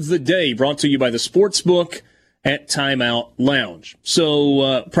of the day, brought to you by the Sportsbook at Timeout Lounge.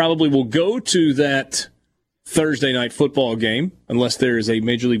 So probably we'll go to that Thursday night football game, unless there is a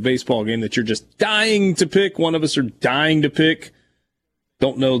Major League Baseball game that you're just dying to pick. One of us are dying to pick.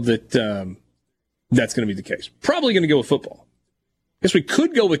 Don't know that that's going to be the case. Probably going to go with football. Guess we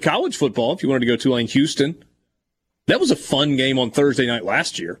could go with college football if you wanted to go Tulane-Houston. That was a fun game on Thursday night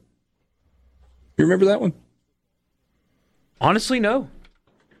last year. You remember that one? Honestly, no.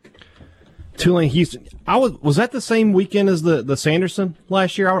 Tulane-Houston. Was that the same weekend as the Sanderson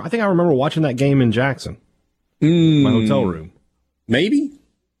last year? I think I remember watching that game in Jackson. My hotel room. Maybe?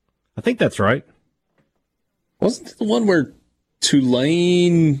 I think that's right. Wasn't it the one where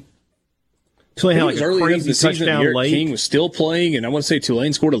Tulane had like a early in crazy the season, touchdown Eric late. King was still playing, and I want to say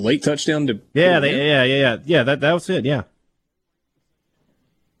Tulane scored a late touchdown to. Yeah. That was it. Yeah.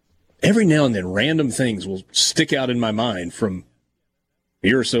 Every now and then, random things will stick out in my mind from a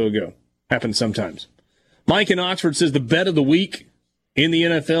year or so ago. Happens sometimes. Mike in Oxford says the bet of the week in the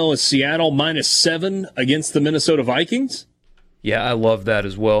NFL is Seattle -7 against the Minnesota Vikings. Yeah, I love that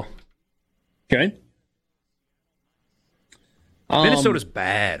as well. Okay. Minnesota's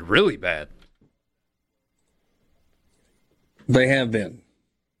bad, really bad. They have been.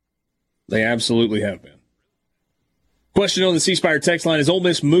 They absolutely have been. Question on the C Spire text line: has Ole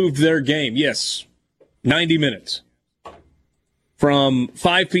Miss moved their game? Yes. 90 minutes. From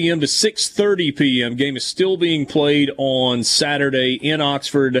 5 p.m. to 6:30 p.m. Game is still being played on Saturday in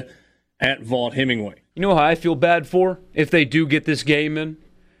Oxford at Vaught Hemingway. You know how I feel bad for if they do get this game in?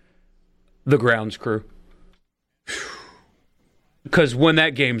 The grounds crew. Because when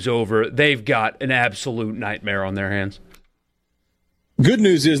that game's over, they've got an absolute nightmare on their hands. Good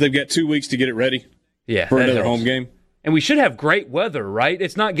news is they've got 2 weeks to get it ready for another home game. And we should have great weather, right?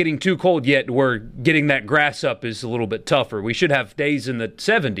 It's not getting too cold yet where getting that grass up is a little bit tougher. We should have days in the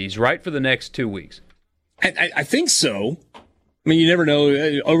 70s, right, for the next 2 weeks. I think so. I mean, you never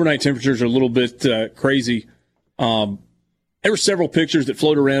know. Overnight temperatures are a little bit crazy. There were several pictures that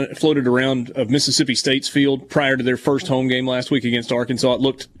floated around of Mississippi State's field prior to their first home game last week against Arkansas. It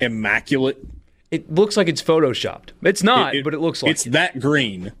looked immaculate. It looks like it's photoshopped. It's not, but it looks like it's that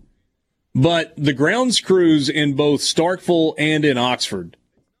green. But the grounds crews in both Starkville and in Oxford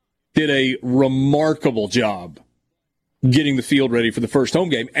did a remarkable job getting the field ready for the first home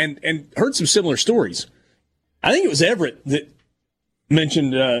game, and heard some similar stories. I think it was Everett that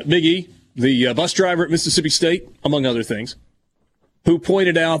mentioned Big E, the bus driver at Mississippi State, among other things, who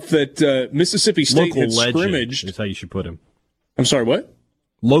pointed out that Mississippi State local had legend scrimmaged. is how you should put him. I'm sorry, what?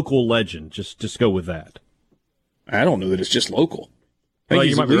 Local legend. Just go with that. I don't know that it's just local. I think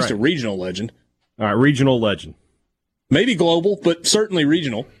he's at least a regional legend. All right, regional legend. Maybe global, but certainly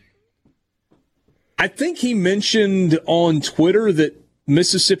regional. I think he mentioned on Twitter that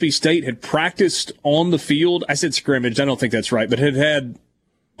Mississippi State had practiced on the field. I said scrimmage. I don't think that's right, but had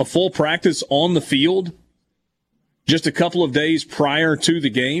a full practice on the field just a couple of days prior to the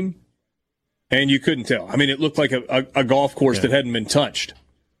game, and you couldn't tell. I mean, it looked like a golf course that hadn't been touched.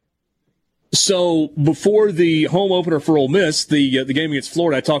 So before the home opener for Ole Miss, the game against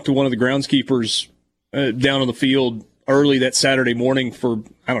Florida, I talked to one of the groundskeepers down on the field early that Saturday morning for,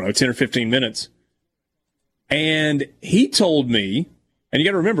 10 or 15 minutes. And he told me, and you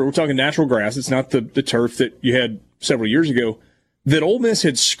got to remember, we're talking natural grass. It's not the turf that you had several years ago, that Ole Miss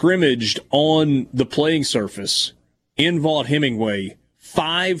had scrimmaged on the playing surface in Vaught Hemingway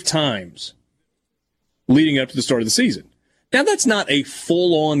 5 times leading up to the start of the season. Now, that's not a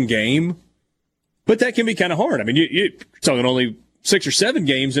full-on game, but that can be kind of hard. I mean, you're talking only 6 or 7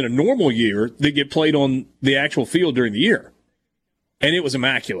 games in a normal year that get played on the actual field during the year. And it was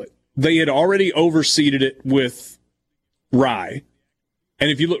immaculate. They had already overseeded it with rye. And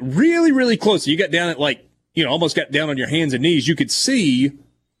if you look really, really close, you got down at almost got down on your hands and knees, you could see,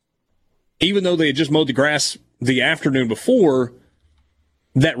 even though they had just mowed the grass the afternoon before,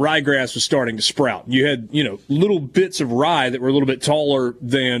 that ryegrass was starting to sprout. You had, little bits of rye that were a little bit taller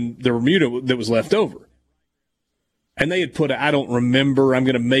than the Bermuda that was left over. And they had put, I don't remember, I'm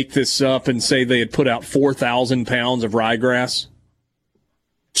going to make this up and say they had put out 4,000 pounds of ryegrass.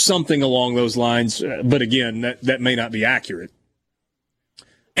 Something along those lines. But again, that may not be accurate.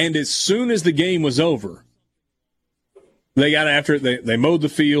 And as soon as the game was over, they got after it. They mowed the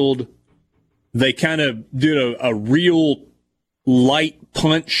field. They kind of did a real light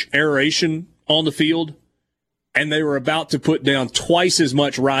punch aeration on the field, and they were about to put down twice as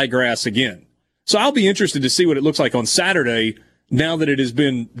much ryegrass again. So I'll be interested to see what it looks like on Saturday now that it has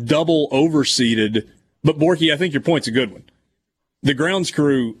been double overseeded. But, Borky, I think your point's a good one. The grounds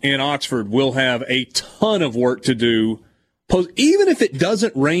crew in Oxford will have a ton of work to do. Even if it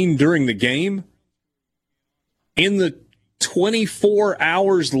doesn't rain during the game, in the 24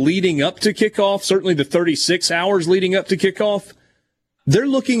 hours leading up to kickoff, certainly the 36 hours leading up to kickoff, they're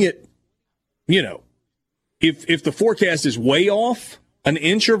looking at, if the forecast is way off, an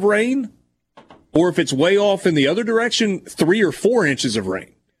inch of rain, or if it's way off in the other direction, 3 or 4 inches of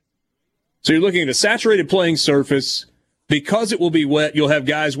rain. So you're looking at a saturated playing surface. Because it will be wet, you'll have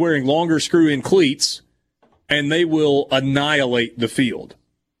guys wearing longer screw-in cleats, and they will annihilate the field.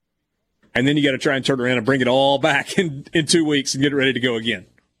 And then you got to try and turn around and bring it all back in 2 weeks and get it ready to go again.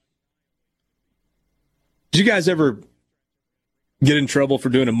 Did you guys ever get in trouble for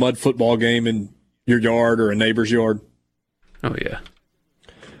doing a mud football game in your yard or a neighbor's yard? Oh, yeah.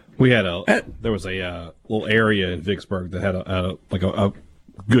 We had there was a little area in Vicksburg that had a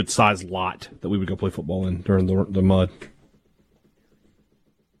good-sized lot that we would go play football in during the mud.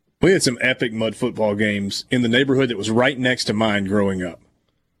 We had some epic mud football games in the neighborhood that was right next to mine growing up.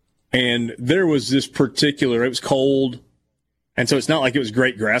 And there was this particular, it was cold, and so it's not like it was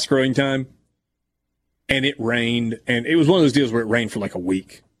great grass growing time. And it rained, and it was one of those deals where it rained for like a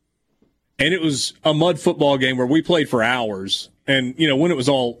week. And it was a mud football game where we played for hours. And, when it was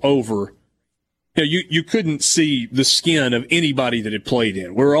all over, you couldn't see the skin of anybody that had played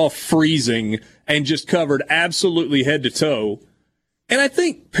in. We were all freezing and just covered absolutely head to toe. And I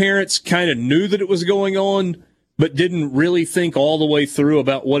think parents kind of knew that it was going on, but didn't really think all the way through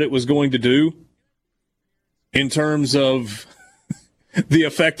about what it was going to do in terms of the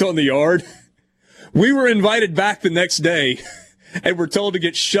effect on the yard. We were invited back the next day and were told to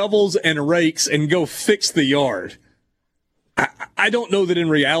get shovels and rakes and go fix the yard. I don't know that in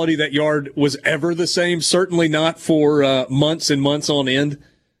reality that yard was ever the same, certainly not for months and months on end,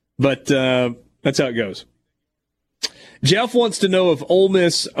 but that's how it goes. Jeff wants to know if Ole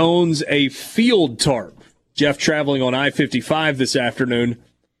Miss owns a field tarp. Jeff traveling on I-55 this afternoon.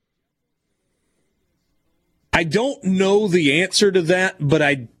 I don't know the answer to that, but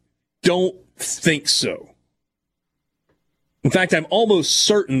I don't think so. In fact, I'm almost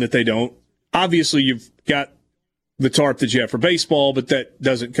certain that they don't. Obviously, you've got the tarp that you have for baseball, but that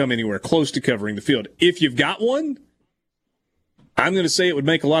doesn't come anywhere close to covering the field. If you've got one, I'm going to say it would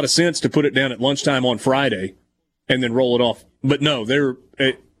make a lot of sense to put it down at lunchtime on Friday and then roll it off. But no,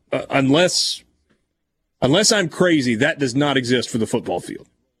 unless I'm crazy, that does not exist for the football field.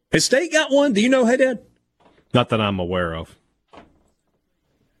 Has State got one? Do you know, hey, Dad? Not that I'm aware of.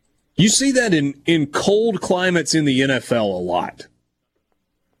 You see that in cold climates in the NFL a lot.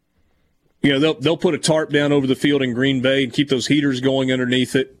 They'll put a tarp down over the field in Green Bay and keep those heaters going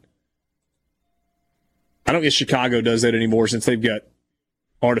underneath it. I don't guess Chicago does that anymore since they've got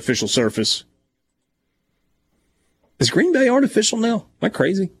artificial surface. Is Green Bay artificial now? Am I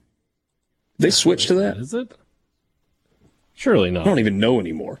crazy? They switched to that? Is it? Surely not. I don't even know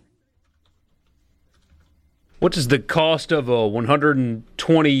anymore. What is the cost of a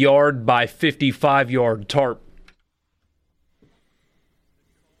 120-yard by 55-yard tarp?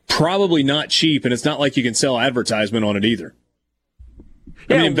 Probably not cheap, and it's not like you can sell advertisement on it either.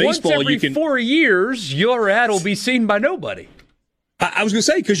 Yeah, I mean, in baseball, once every you can 4 years, your ad will be seen by nobody. I was going to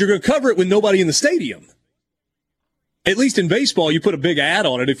say, because you're going to cover it with nobody in the stadium. At least in baseball, you put a big ad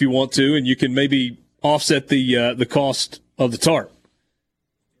on it if you want to, and you can maybe offset the cost of the tarp.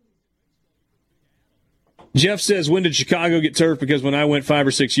 Jeff says, when did Chicago get turf? Because when I went 5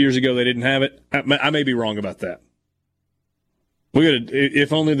 or 6 years ago, they didn't have it. I may be wrong about that.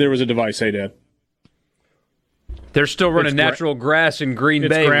 If only there was a device, hey, Dad. They're still running natural grass in Green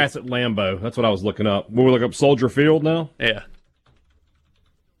Bay. It's grass at Lambeau. That's what I was looking up. We're looking up Soldier Field now? Yeah.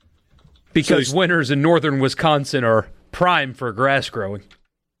 Because winters in northern Wisconsin are prime for grass growing.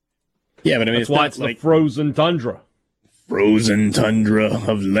 Yeah, but I mean, that's why it's like the frozen tundra. Frozen tundra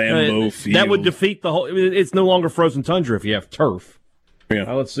of Lambeau Field. That would defeat the whole. It's no longer frozen tundra if you have turf. Yeah.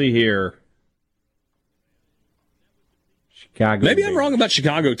 Now, let's see here. Chicago. Maybe I'm wrong about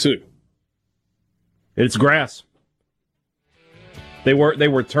Chicago too. It's grass. They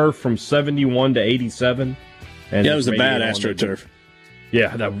were turf from 71 to 87. And it was the bad AstroTurf.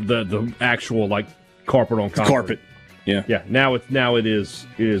 Yeah, the actual like carpet on concrete. Carpet. Yeah. Yeah. Now it is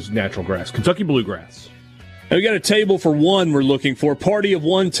natural grass. Kentucky bluegrass. Now we got a table for one we're looking for. Party of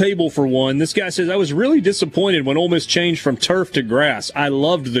one, table for one. This guy says, I was really disappointed when Ole Miss changed from turf to grass. I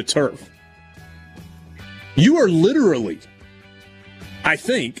loved the turf. You are literally, I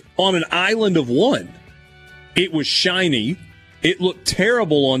think, on an island of one. It was shiny. It looked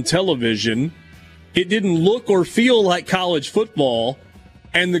terrible on television. It didn't look or feel like college football.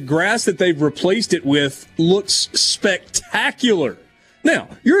 And the grass that they've replaced it with looks spectacular. Now,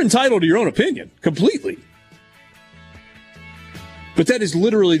 you're entitled to your own opinion, completely. But that is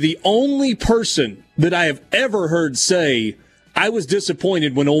literally the only person that I have ever heard say, I was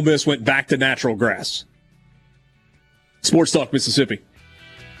disappointed when Ole Miss went back to natural grass. Sports Talk Mississippi.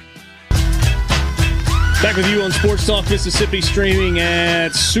 Back with you on Sports Talk Mississippi, streaming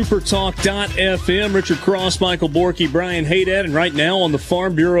at supertalk.fm. Richard Cross, Michael Borky, Brian Haydad, and right now on the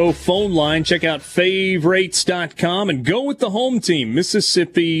Farm Bureau phone line, check out favrates.com and go with the home team,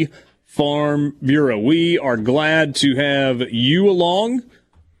 Mississippi Farm Bureau. We are glad to have you along.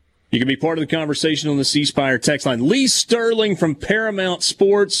 You can be part of the conversation on the C Spire text line. Lee Sterling from Paramount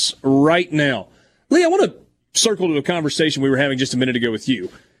Sports right now. Lee, I want to circle to a conversation we were having just a minute ago with you.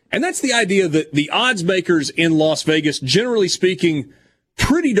 And that's the idea that the odds makers in Las Vegas, generally speaking,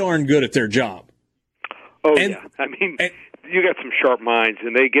 pretty darn good at their job. Oh, yeah. I mean, you got some sharp minds,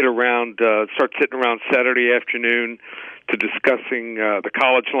 and they get around, start sitting around Saturday afternoon to discussing the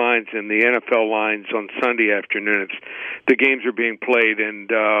college lines and the NFL lines on Sunday afternoon. The games are being played, and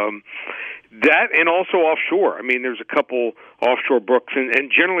that, and also offshore. I mean, there's a couple offshore books, and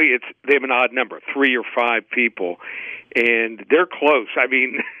generally they have an odd number, 3 or 5 people, and they're close. I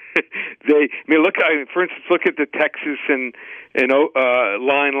mean, for instance, look at the Texas and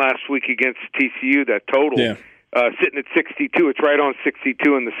line last week against TCU. That total sitting at 62. It's right on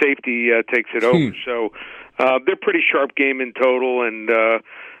 62, and the safety takes it over. So they're pretty sharp game in total, and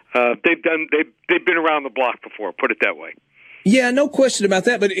they've been around the block before. Put it that way. Yeah, no question about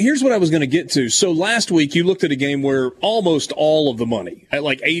that. But here's what I was going to get to. So last week you looked at a game where almost all of the money, at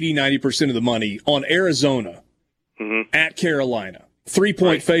like 80-90% of the money, on Arizona at Carolina.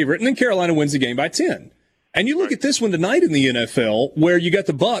 3-point favorite, and then Carolina wins the game by 10. And you look at this one tonight in the NFL, where you got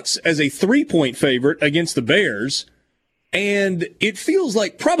the Bucs as a 3-point favorite against the Bears, and it feels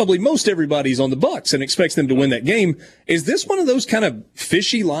like probably most everybody's on the Bucs and expects them to win that game. Is this one of those kind of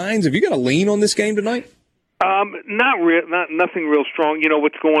fishy lines? Have you got a lean on this game tonight? Nothing real strong. You know,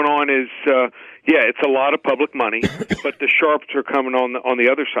 what's going on is, it's a lot of public money, but the sharps are coming on the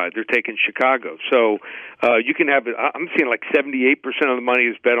other side. They're taking Chicago. So you can have, I'm seeing like 78% of the money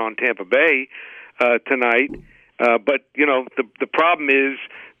is bet on Tampa Bay tonight. But, you know, the problem is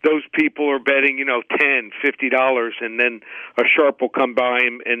those people are betting, you know, $10, $50, and then a sharp will come by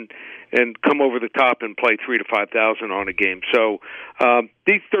and come over the top and play $3,000 to $5,000 on a game. So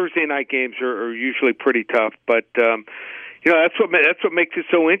these Thursday night games are usually pretty tough, but you know, that's what makes it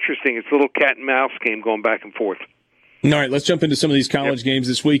so interesting. It's a little cat and mouse game going back and forth. All right, let's jump into some of these college games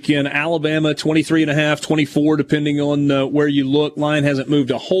this weekend. Alabama, 23.5, 24, depending on where you look. Line hasn't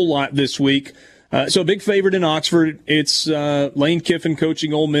moved a whole lot this week. So a big favorite in Oxford. It's Lane Kiffin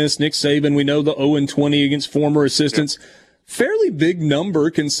coaching Ole Miss. Nick Saban, we know the 0-20 against former assistants. Yep. Fairly big number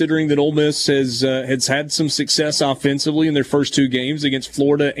considering that Ole Miss has had some success offensively in their first 2 games against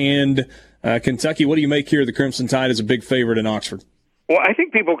Florida and Kentucky. What do you make here? The Crimson Tide is a big favorite in Oxford. Well, I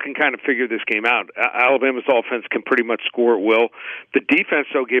think people can kind of figure this game out. Alabama's offense can pretty much score at will. The defense,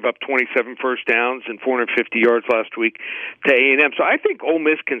 though, gave up 27 first downs and 450 yards last week to A&M. So I think Ole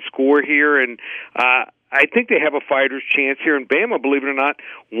Miss can score here, and I think they have a fighter's chance here. And Bama, believe it or not,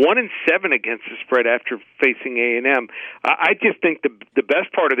 1-7 against the spread after facing A&M. I just think the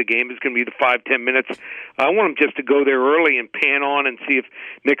best part of the game is going to be the 5-10 minutes. I want them just to go there early and pan on and see if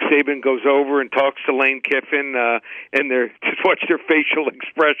Nick Saban goes over and talks to Lane Kiffin, and just watch their facial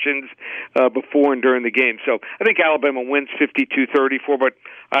expressions before and during the game. So I think Alabama wins 52-34, but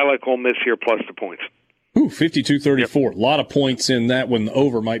I like Ole Miss here plus the points. 52-34. Yep. A lot of points in that one. The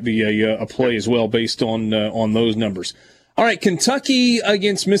over might be a play as well based on those numbers. All right, Kentucky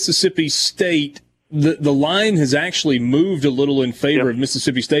against Mississippi State. The line has actually moved a little in favor of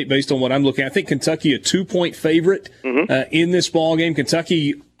Mississippi State based on what I'm looking at. I think Kentucky a 2-point favorite in this ball game.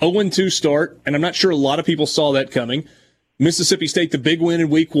 Kentucky 0-2 start, and I'm not sure a lot of people saw that coming. Mississippi State the big win in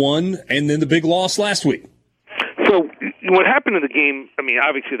week 1, and then the big loss last week. So what happened in the game, I mean,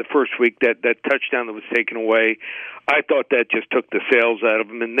 obviously the first week, that touchdown that was taken away, I thought that just took the sails out of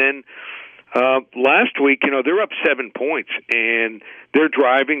them. And then last week, you know, they're up 7 points, and they're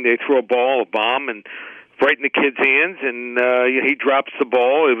driving. They throw a bomb, and right in the kid's hands, and he drops the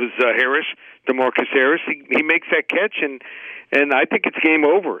ball. It was DeMarcus Harris. He makes that catch, and I think it's game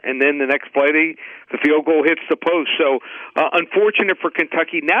over. And then the next play, the field goal hits the post. So unfortunate for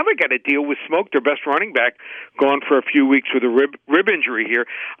Kentucky. Now they got to deal with Smoke, their best running back, gone for a few weeks with a rib injury here.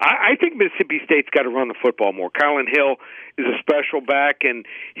 I think Mississippi State's got to run the football more. Kylan Hill is a special back, and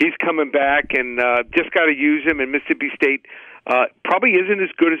he's coming back, and just got to use him. And Mississippi State probably isn't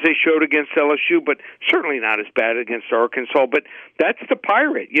as good as they showed against LSU, but certainly not as bad against Arkansas. But that's the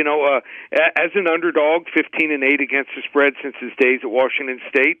Pirate, you know, as an underdog, 15-8 against the spread since his days at Washington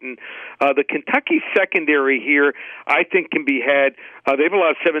State. And the Kentucky secondary here, I think, can be had. They've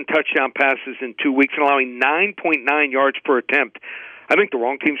allowed 7 touchdown passes in 2 weeks and allowing 9.9 yards per attempt. I think the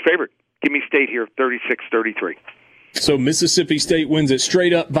wrong team's favorite. Give me State here, 36-33. So Mississippi State wins it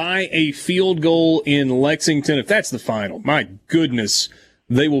straight up by a field goal in Lexington. If that's the final, my goodness,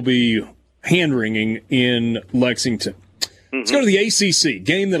 they will be hand-wringing in Lexington. Let's go to the ACC,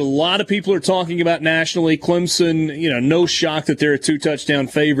 game that a lot of people are talking about nationally. Clemson, no shock that they're a 2-touchdown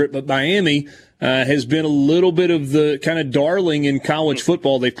favorite, but Miami has been a little bit of the kind of darling in college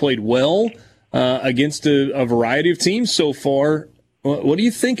football. They've played well against a variety of teams so far. What do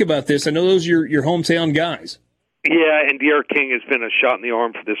you think about this? I know those are your hometown guys. Yeah, and D'Eriq King has been a shot in the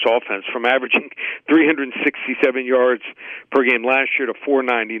arm for this offense, from averaging 367 yards per game last year to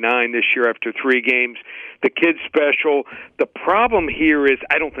 499 this year after 3 games. The kid's special. The problem here is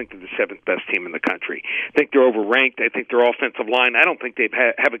I don't think they're the 7th best team in the country. I think they're overranked. I think their offensive line, I don't think they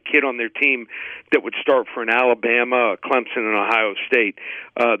have a kid on their team that would start for an Alabama, Clemson, and Ohio State.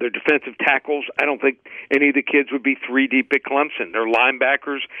 Their defensive tackles, I don't think any of the kids would be 3 deep at Clemson. Their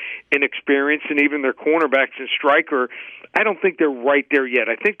linebackers, inexperienced, and even their cornerbacks and striker, I don't think they're right there yet.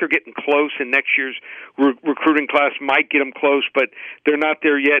 I think they're getting close, and next year's recruiting class might get them close, but they're not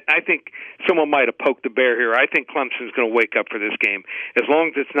there yet. I think someone might have poked the bear here. I think Clemson's going to wake up for this game. As long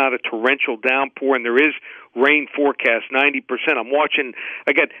as it's not a torrential downpour, and there is rain forecast, 90%. I'm watching.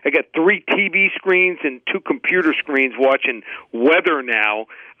 I got 3 TV screens and 2 computer screens watching weather now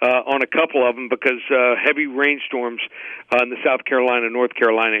on a couple of them because heavy rainstorms in the South Carolina, North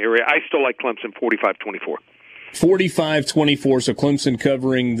Carolina area. I still like Clemson 45-24. 45-24, so Clemson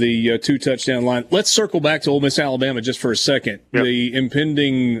covering the 2-touchdown line. Let's circle back to Ole Miss, Alabama just for a second. Yep. The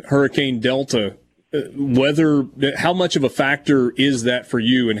impending Hurricane Delta, how much of a factor is that for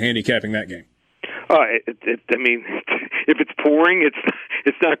you in handicapping that game? If it's pouring,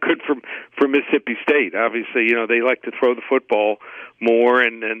 it's not good for Mississippi State. Obviously, they like to throw the football more,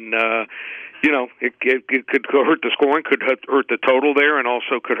 and it could hurt the scoring, could hurt the total there, and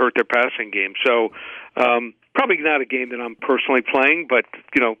also could hurt their passing game. So probably not a game that I'm personally playing, but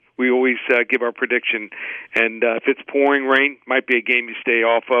we always give our prediction. And if it's pouring rain, might be a game you stay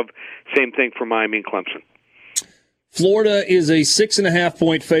off of. Same thing for Miami and Clemson. Florida is a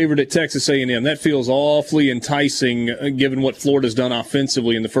 6.5-point favorite at Texas A&M. That feels awfully enticing, given what Florida's done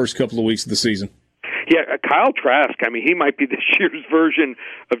offensively in the first couple of weeks of the season. Yeah, Kyle Trask, he might be this year's version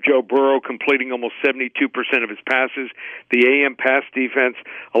of Joe Burrow, completing almost 72% of his passes. The A&M pass defense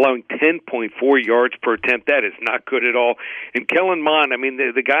allowing 10.4 yards per attempt. That is not good at all. And Kellen Mond,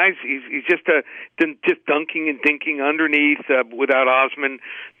 the guys, he's just dunking and dinking underneath without Osman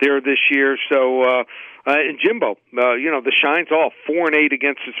there this year. So, and Jimbo, the shine's off. 4-8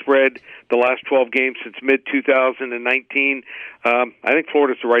 against the spread the last 12 games since mid-2019. I think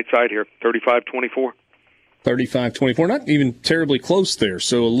Florida's the right side here, 35-24. 35-24, not even terribly close there,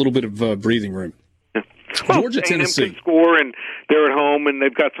 so a little bit of breathing room. Yeah. Well, Georgia, Tennessee. Can score, and they're at home, and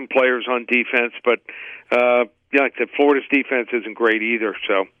they've got some players on defense, but like I said, Florida's defense isn't great either,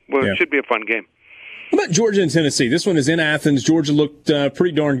 so it should be a fun game. How about Georgia and Tennessee? This one is in Athens. Georgia looked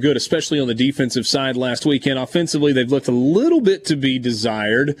pretty darn good, especially on the defensive side last weekend. Offensively, they've looked a little bit to be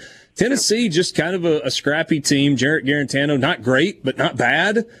desired. Tennessee, just kind of a scrappy team. Jarrett Garantano, not great, but not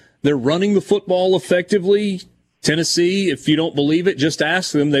bad. They're running the football effectively. Tennessee, if you don't believe it, just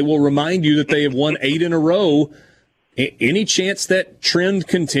ask them. They will remind you that they have won 8 in a row. Any chance that trend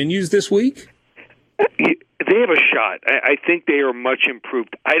continues this week? They have a shot. I think they are much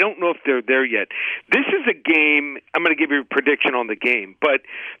improved. I don't know if they're there yet. This is a game, I'm going to give you a prediction on the game, but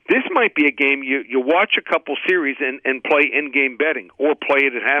this might be a game you watch a couple series and play in-game betting or play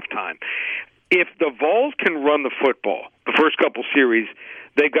it at halftime. If the Vols can run the football, the first couple series,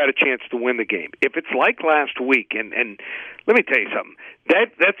 they've got a chance to win the game. If it's like last week, and let me tell you something,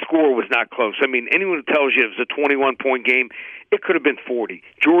 that score was not close. Anyone who tells you it was a 21-point game, it could have been 40.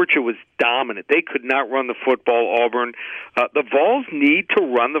 Georgia was dominant. They could not run the football, Auburn. The Vols need to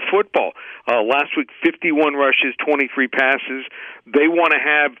run the football. Last week, 51 rushes, 23 passes. They want to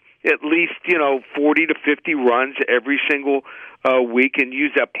have at least 40 to 50 runs every single week and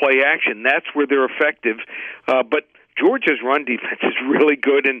use that play action. That's where they're effective. But Georgia's run defense is really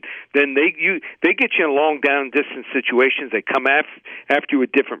good, and then they get you in long down distance situations. They come after you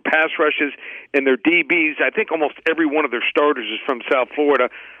with different pass rushes, and their DBs, I think almost every one of their starters is from South Florida.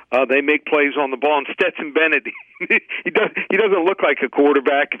 They make plays on the ball. And Stetson Bennett, he doesn't look like a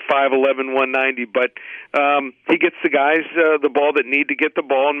quarterback at 5'11", 190, but he gets the guys the ball that need to get the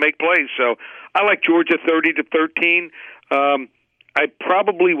ball and make plays. So I like Georgia 30-13. I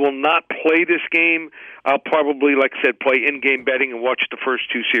probably will not play this game. I'll probably, like I said, play in-game betting and watch the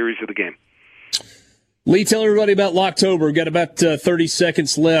first 2 series of the game. Lee, tell everybody about Locktober. We've got about 30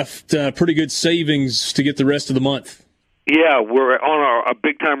 seconds left. Pretty good savings to get the rest of the month. Yeah, we're on a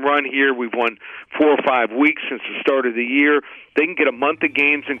big-time run here. We've won 4 or 5 weeks since the start of the year. They can get a month of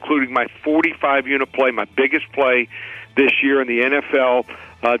games, including my 45-unit play, my biggest play this year in the NFL.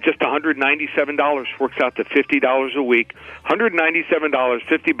 Just $197 works out to $50 a week. $197,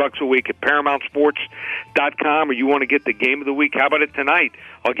 $50 a week at ParamountSports.com, or you want to get the game of the week. How about it tonight?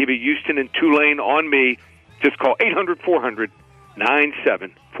 I'll give you Houston and Tulane on me. Just call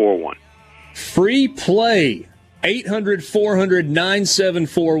 800-400-9741. Free play.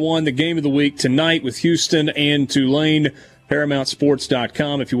 800-400-9741, the game of the week tonight with Houston and Tulane.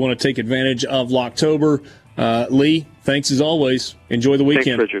 ParamountSports.com if you want to take advantage of Locktober. Lee, thanks as always. Enjoy the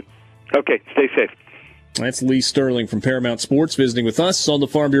weekend. Thanks, Richard. Okay, stay safe. That's Lee Sterling from Paramount Sports visiting with us on the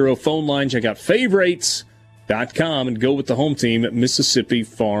Farm Bureau phone line. Check out favorites.com and go with the home team at Mississippi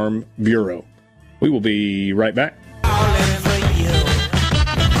Farm Bureau. We will be right back.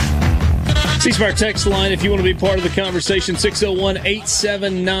 C-Spire text line, if you want to be part of the conversation,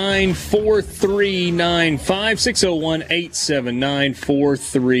 601-879-4395,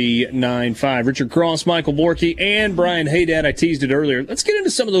 601-879-4395. Richard Cross, Michael Borky, and Brian Haydad. I teased it earlier. Let's get into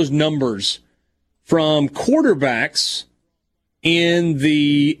some of those numbers from quarterbacks in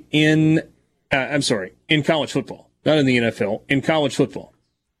college football. Not in the NFL, in college football.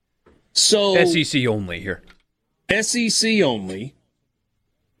 So SEC only here. SEC only.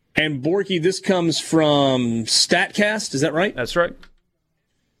 And, Borky, this comes from StatCast, is that right? That's right.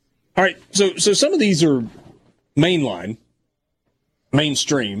 All right, so some of these are mainline,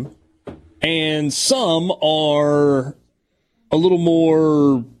 mainstream, and some are a little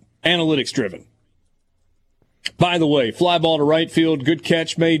more analytics-driven. By the way, fly ball to right field, good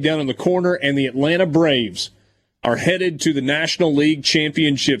catch made down in the corner, and the Atlanta Braves are headed to the National League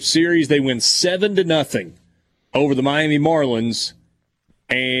Championship Series. They win 7-0 over the Miami Marlins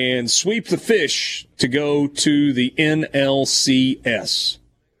and sweep the fish to go to the NLCS.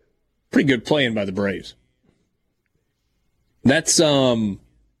 Pretty good playing by the Braves. That's 5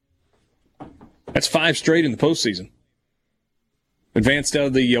 straight in the postseason. Advanced out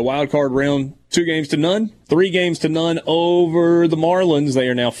of the wild card round 2-0, 3-0 over the Marlins. They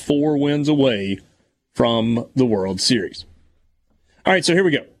are now 4 wins away from the World Series. All right, so here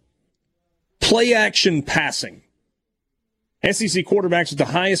we go. Play action passing. SEC quarterbacks with the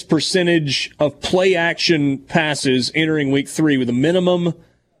highest percentage of play-action passes entering Week 3 with a minimum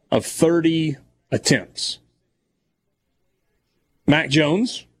of 30 attempts. Mac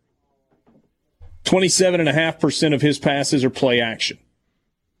Jones, 27.5% of his passes are play-action.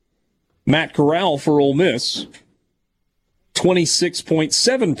 Matt Corral for Ole Miss,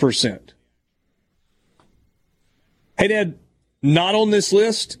 26.7%. Hey, Dad, not on this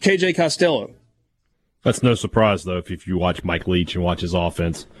list, KJ Costello. That's no surprise, though, if you watch Mike Leach and watch his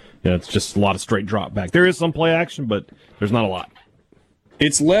offense. You know, it's just a lot of straight drop back. There is some play action, but there's not a lot.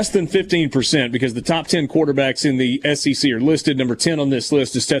 It's less than 15% because the top 10 quarterbacks in the SEC are listed. Number 10 on this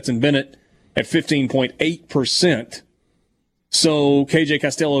list is Stetson Bennett at 15.8%. So KJ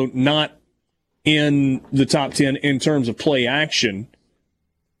Costello not in the top 10 in terms of play action.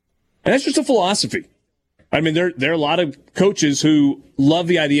 And that's just a philosophy. I mean, there are a lot of coaches who love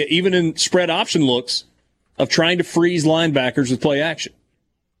the idea, even in spread option looks, of trying to freeze linebackers with play action.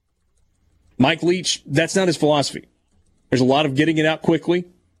 Mike Leach, that's not his philosophy. There's a lot of getting it out quickly,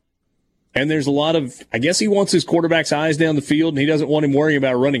 and there's a lot of, I guess he wants his quarterback's eyes down the field, and he doesn't want him worrying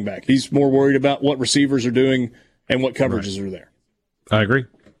about a running back. He's more worried about what receivers are doing and what coverages are there. I agree.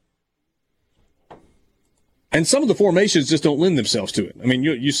 And some of the formations just don't lend themselves to it. I mean,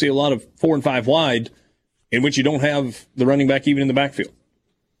 you see a lot of 4 and 5 wide in which you don't have the running back even in the backfield.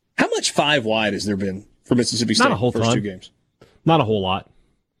 How much 5 wide has there been for Mississippi State not a whole first ton. 2 games? Not a whole lot.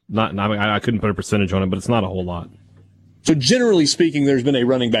 I couldn't put a percentage on it, but it's not a whole lot. So generally speaking, there's been a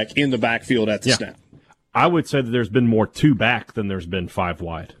running back in the backfield at the snap. I would say that there's been more 2 back than there's been 5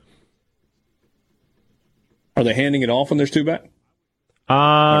 wide. Are they handing it off when there's 2 back?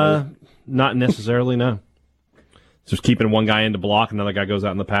 Not necessarily, no. It's just keeping one guy in to block, another guy goes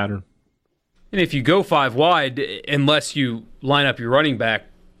out in the pattern. And if you go 5 wide, unless you line up your running back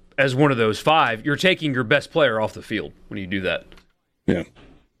as one of those 5, you're taking your best player off the field when you do that. Yeah.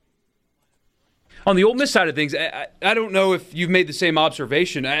 On the Ole Miss side of things, I don't know if you've made the same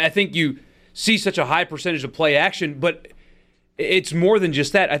observation. I think you see such a high percentage of play action, but it's more than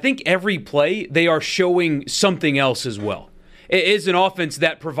just that. I think every play, they are showing something else as well. It is an offense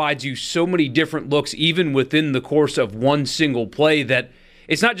that provides you so many different looks, even within the course of one single play, that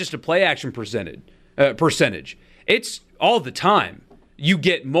it's not just a play action percentage. It's all the time. You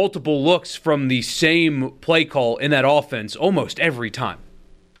get multiple looks from the same play call in that offense almost every time.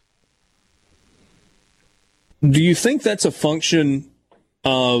 Do you think that's a function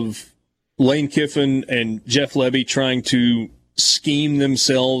of Lane Kiffin and Jeff Lebby trying to scheme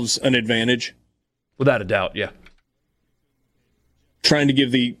themselves an advantage? Without a doubt, yeah. Trying to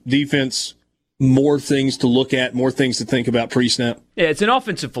give the defense more things to look at, more things to think about pre-snap? Yeah, it's an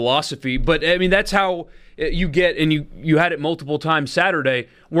offensive philosophy, but I mean that's how you get, and you had it multiple times Saturday,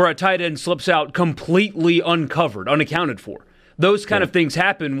 where a tight end slips out completely uncovered, unaccounted for. Those kind of things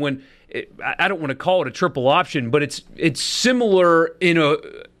happen when, I don't want to call it a triple option, but it's similar in a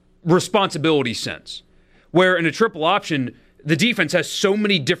responsibility sense, where in a triple option, the defense has so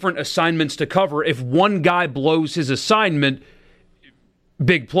many different assignments to cover. If one guy blows his assignment,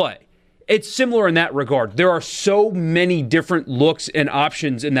 big play. It's similar in that regard. There are so many different looks and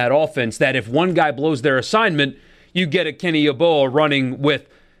options in that offense that if one guy blows their assignment, you get a Kenny Yeboah running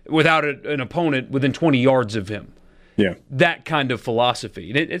without an opponent within 20 yards of him. Yeah. That kind of philosophy.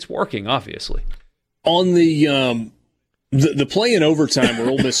 And it's working, obviously. On the play in overtime where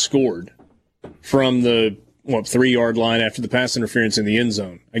Ole Miss scored from the 3-yard line after the pass interference in the end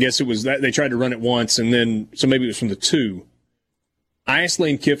zone, I guess it was that they tried to run it once, and then so maybe it was from the 2. I asked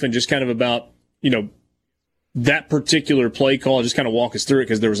Lane Kiffin just kind of about, that particular play call, just kind of walk us through it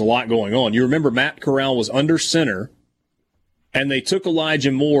because there was a lot going on. You remember Matt Corral was under center, and they took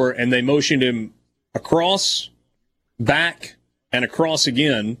Elijah Moore and they motioned him across, back, and across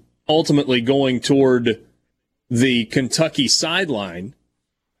again, ultimately going toward the Kentucky sideline.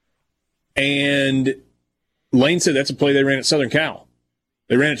 And Lane said that's a play they ran at Southern Cal.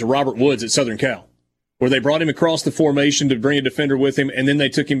 They ran it to Robert Woods at Southern Cal, where they brought him across the formation to bring a defender with him, and then they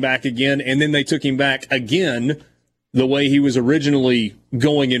took him back again, and then they took him back again the way he was originally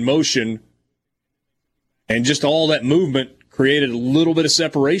going in motion. And just all that movement created a little bit of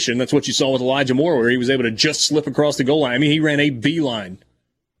separation. That's what you saw with Elijah Moore, where he was able to just slip across the goal line. I mean, he ran a beeline,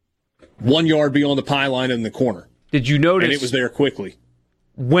 1 yard beyond the pylon in the corner. Did you notice? And it was there quickly.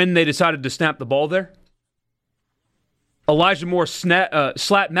 When they decided to snap the ball there? Elijah Moore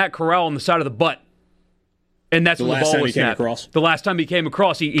slapped Matt Corral on the side of the butt. And that's when the ball was snapped. The last time he came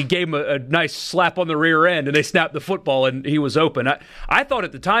across, he gave him a nice slap on the rear end, and they snapped the football, and he was open. I thought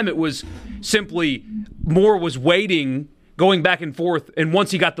at the time it was simply Moore was waiting, going back and forth, and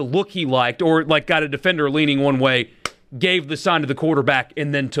once he got the look he liked, or got a defender leaning one way, gave the sign to the quarterback,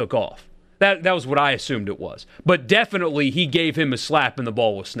 and then took off. That was what I assumed it was. But definitely he gave him a slap, and the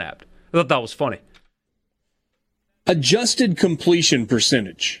ball was snapped. I thought that was funny. Adjusted completion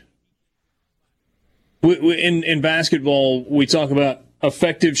percentage. In basketball, we talk about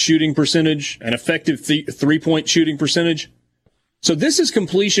effective shooting percentage and effective three-point shooting percentage. So this is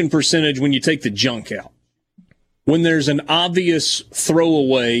completion percentage when you take the junk out. When there's an obvious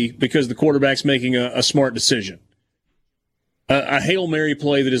throwaway because the quarterback's making a smart decision. A Hail Mary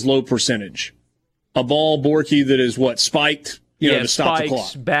play that is low percentage. A ball, Borky, that is spiked, to stop the clock.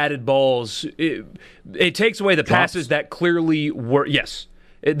 Spikes, batted balls. It takes away the passes that clearly were,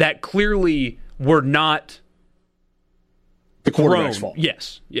 were not the quarterback's fault.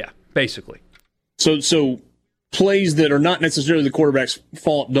 Yes, yeah, basically. So plays that are not necessarily the quarterback's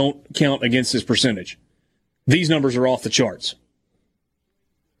fault don't count against this percentage. These numbers are off the charts.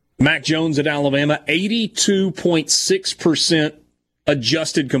 Mac Jones at Alabama, 82.6%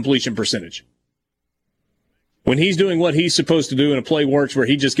 adjusted completion percentage. When he's doing what he's supposed to do and a play works where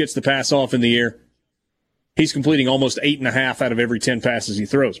he just gets the pass off in the air, he's completing almost 8.5 out of every 10 passes he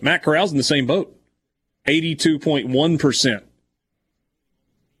throws. Matt Corral's in the same boat, 82.1%.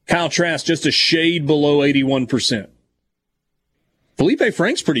 Kyle Trask just a shade below 81%. Felipe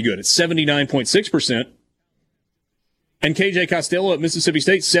Frank's pretty good at 79.6%. And KJ Costello at Mississippi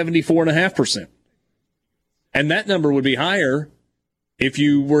State, 74.5%. And that number would be higher if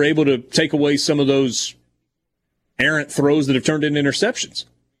you were able to take away some of those errant throws that have turned into interceptions.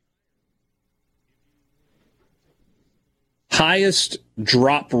 Highest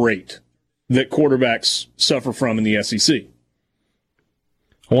drop rate that quarterbacks suffer from in the SEC.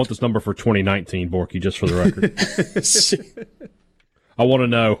 I want this number for 2019, Borky, just for the record. I want to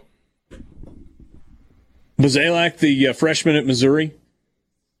know. Bozalak, the freshman at Missouri,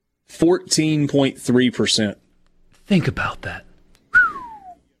 14.3%. Think about that.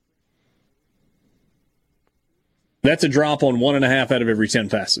 That's a drop on 1.5 out of every 10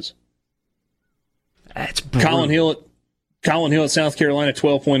 passes. That's brutal. Colin Hill at South Carolina,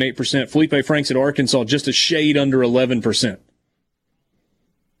 12.8%. Felipe Franks at Arkansas, just a shade under 11%.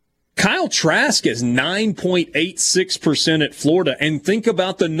 Kyle Trask is 9.86% at Florida, and think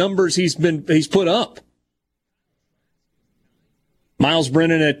about the numbers he's put up. Miles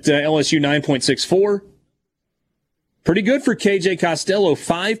Brennan at LSU, 9.64. Pretty good for KJ Costello,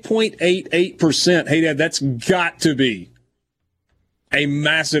 5.88%. Hey, Dad, that's got to be a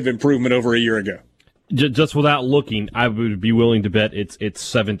massive improvement over a year ago. Just without looking, I would be willing to bet it's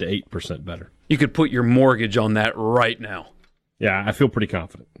 7 to 8% better. You could put your mortgage on that right now. Yeah, I feel pretty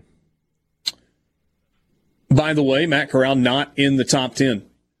confident. By the way, Matt Corral not in the top 10.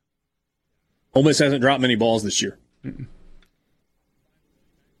 Ole Miss hasn't dropped many balls this year.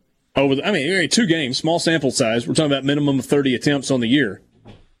 Two games, small sample size. We're talking about minimum of 30 attempts on the year.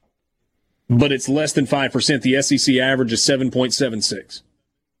 But it's less than 5%. The SEC average is 7.76.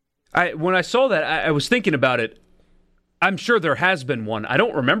 When I saw that, I was thinking about it. I'm sure there has been one. I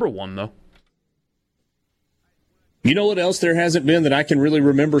don't remember one, though. You know what else there hasn't been that I can really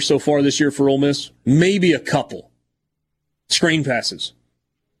remember so far this year for Ole Miss? Maybe a couple. Screen passes.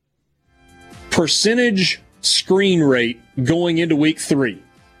 Percentage screen rate going into week 3.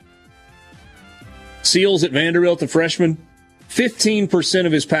 Seals at Vanderbilt, the freshman, 15%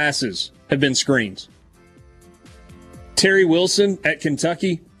 of his passes have been screens. Terry Wilson at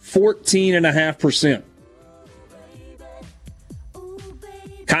Kentucky, 14.5%.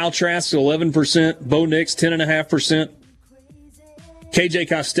 Kyle Trask, 11%. Bo Nix, 10.5%. KJ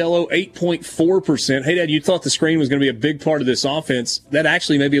Costello, 8.4%. Hey, Dad, you thought the screen was going to be a big part of this offense. That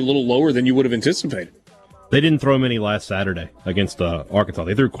actually may be a little lower than you would have anticipated. They didn't throw many last Saturday against Arkansas.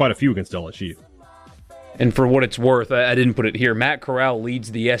 They threw quite a few against LSU. And for what it's worth, I didn't put it here, Matt Corral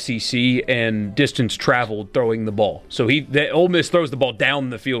leads the SEC and distance traveled throwing the ball. So Ole Miss throws the ball down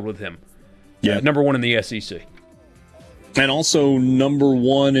the field with him. Yeah. Number 1 in the SEC. And also number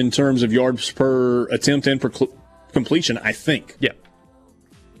 1 in terms of yards per attempt and per completion, I think. Yeah.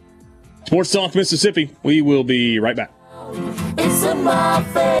 Sports Talk Mississippi. We will be right back.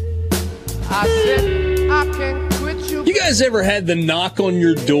 You guys ever had the knock on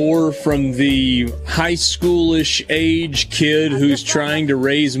your door from the high schoolish age kid who's trying to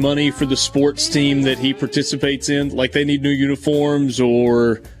raise money for the sports team that he participates in? Like they need new uniforms,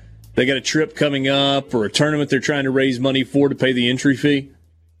 or they got a trip coming up, or a tournament they're trying to raise money for to pay the entry fee?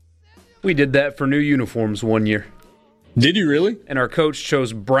 We did that for new uniforms one year. Did you really? And our coach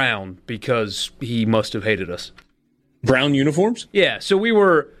chose brown because he must have hated us. Brown uniforms? Yeah, so we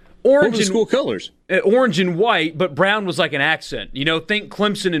were orange. What were the school colors? Orange and white, but brown was like an accent. You know, think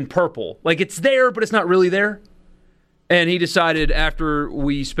Clemson and purple. Like it's there, but it's not really there. And he decided after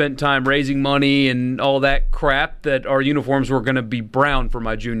we spent time raising money and all that crap that our uniforms were going to be brown for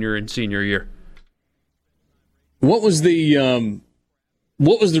my junior and senior year. What was the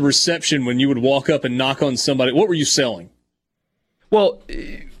reception when you would walk up and knock on somebody? What were you selling? Well,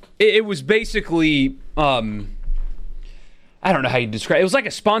 it was basically, I don't know how you describe it. It was like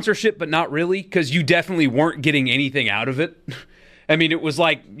a sponsorship, but not really, because you definitely weren't getting anything out of it. I mean, it was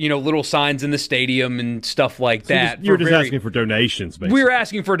like, little signs in the stadium and stuff like that. You were just asking for donations, basically. We were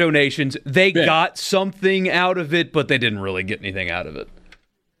asking for donations. They got something out of it, but they didn't really get anything out of it.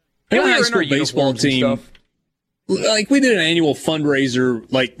 And we were in our baseball team. Like, we did an annual fundraiser,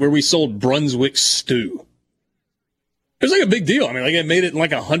 like, where we sold Brunswick stew. It was like a big deal. I mean, like, it made it in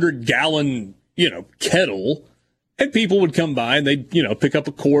like 100-gallon, kettle. And people would come by and they'd, pick up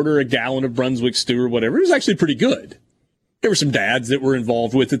a quarter, a gallon of Brunswick stew or whatever. It was actually pretty good. There were some dads that were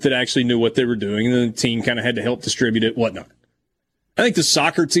involved with it that actually knew what they were doing, and then the team kind of had to help distribute it, whatnot. I think the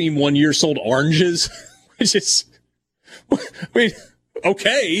soccer team one year sold oranges, which is,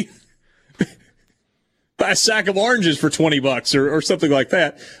 okay. Buy a sack of oranges for $20 or something like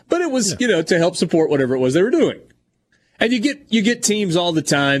that. But it was, to help support whatever it was they were doing. And you get teams all the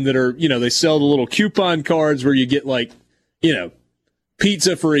time that are, they sell the little coupon cards where you get like,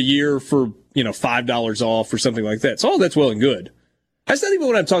 pizza for a year for, $5 off or something like that. So all that's well and good. That's not even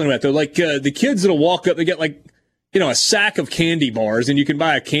what I'm talking about though. Like, the kids that'll walk up, they get like, a sack of candy bars, and you can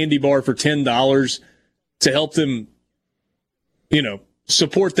buy a candy bar for $10 to help them,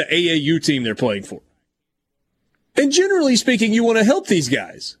 support the AAU team they're playing for. And generally speaking, you want to help these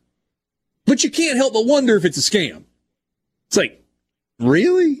guys. But you can't help but wonder if it's a scam. It's like,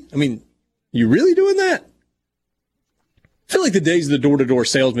 really? I mean, you really doing that? I feel like the days of the door-to-door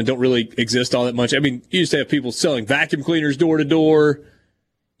salesman don't really exist all that much. I mean, you used to have people selling vacuum cleaners door-to-door.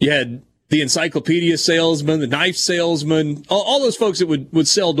 You had the encyclopedia salesman, the knife salesman, all those folks that would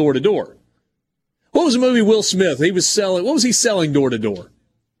sell door-to-door. What was the movie Will Smith? What was he selling door-to-door?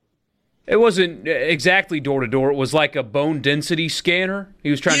 It wasn't exactly door-to-door. It was like a bone density scanner he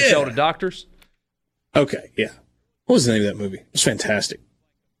was trying to sell to doctors. Okay, yeah. What was the name of that movie? It was fantastic.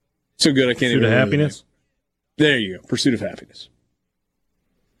 So good I can't even remember. Pursuit of Happiness? There you go. Pursuit of Happiness.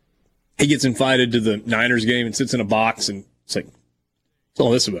 He gets invited to the Niners game and sits in a box, and it's like, what's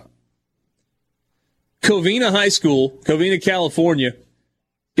all this about? Covina High School, Covina, California,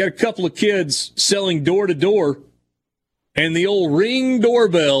 got a couple of kids selling door to door, and the old Ring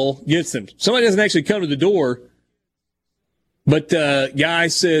doorbell gets them. Somebody doesn't actually come to the door, but guy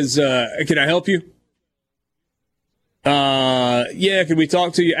says, "Can I help you?" Yeah, can we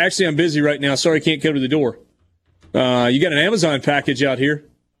talk to you? Actually, I'm busy right now. Sorry, I can't come to the door. You got an Amazon package out here.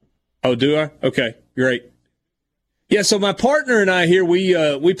 Oh, do I? Okay, great. Yeah, so my partner and I here,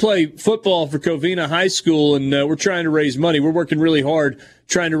 we play football for Covina High School, and we're trying to raise money. We're working really hard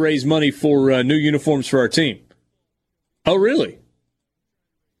trying to raise money for new uniforms for our team. Oh, really?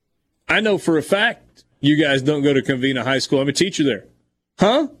 I know for a fact you guys don't go to Covina High School. I'm a teacher there.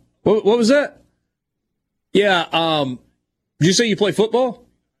 Huh? What was that? Yeah, did you say you play football?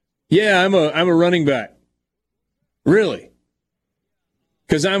 Yeah, I'm a running back. Really?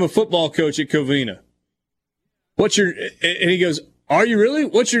 Because I'm a football coach at Covina. And he goes, "Are you really?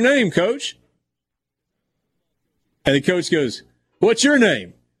 What's your name, coach?" And the coach goes, "What's your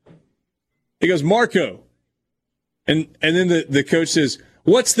name?" He goes, "Marco." And then the coach says,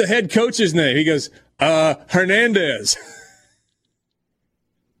 "What's the head coach's name?" He goes, "Hernandez."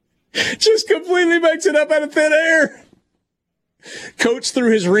 Just completely makes it up out of thin air. Coach,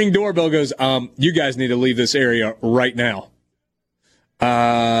 through his Ring doorbell, goes, "You guys need to leave this area right now."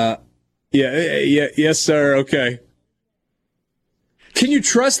 Yes, sir. Okay. Can you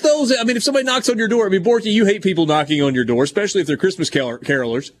trust those? I mean, if somebody knocks on your door, Borky, you hate people knocking on your door, especially if they're Christmas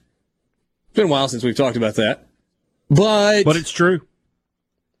carolers. It's been a while since we've talked about that. But it's true.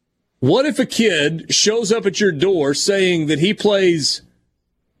 What if a kid shows up at your door saying that he plays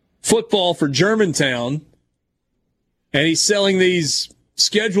football for Germantown and he's selling these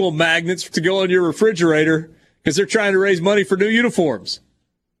schedule magnets to go on your refrigerator because they're trying to raise money for new uniforms?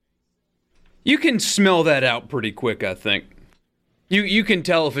 You can smell that out pretty quick, I think. You can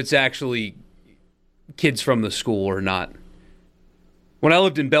tell if it's actually kids from the school or not. When I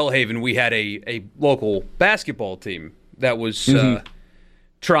lived in Belhaven, we had a local basketball team that was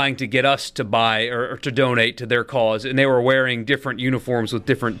trying to get us to buy or to donate to their cause, and they were wearing different uniforms with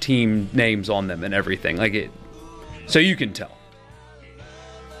different team names on them and everything. So you can tell.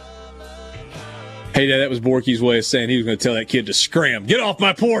 Hey, Dad, that was Borky's way of saying he was going to tell that kid to scram. Get off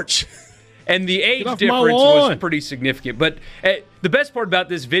my porch! And the age difference was pretty significant. But the best part about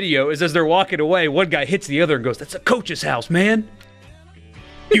this video is as they're walking away, one guy hits the other and goes, "That's a coach's house, man."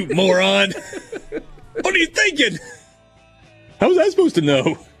 You moron. What are you thinking? How was I supposed to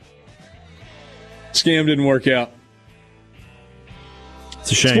know? Scam didn't work out.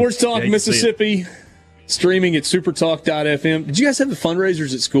 It's a shame. Sports Talk Mississippi, streaming at supertalk.fm. Did you guys have the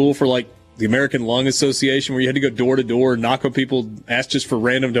fundraisers at school for the American Lung Association where you had to go door to door, knock on people, ask just for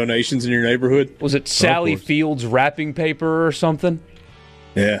random donations in your neighborhood? Was it Sally Field's wrapping paper or something?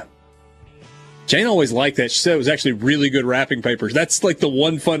 Yeah. Jane always liked that. She said it was actually really good wrapping papers. That's the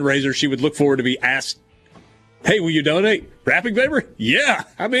one fundraiser she would look forward to be asked, "Hey, will you donate wrapping paper?" Yeah,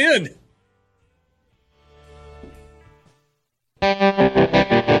 I'm in.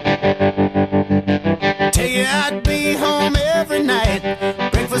 Tell you I'd be home every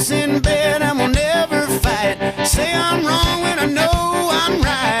night. Breakfast in bed and we'll never fight. Say I'm wrong when I know I'm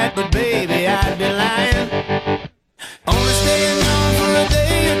right. But baby, I'd be lying. Only staying on for a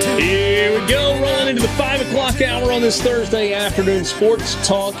day or two. Here we go, rolling into the 5 o'clock hour on this Thursday afternoon. Sports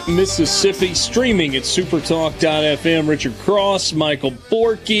Talk Mississippi, streaming at supertalk.fm. Richard Cross, Michael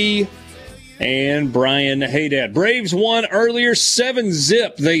Borky, and Brian Haydad. Braves won earlier,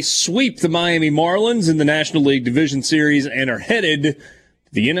 7-0. They sweep the Miami Marlins in the National League Division Series and are headed to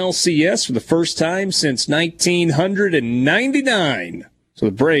the NLCS for the first time since 1999. So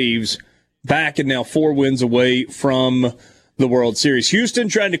the Braves back and now 4 wins away from the World Series. Houston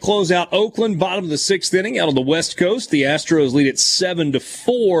trying to close out Oakland, bottom of the 6th inning out on the West Coast. The Astros lead at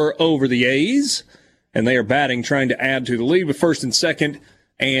 7-4 over the A's, and they are batting, trying to add to the lead with first and second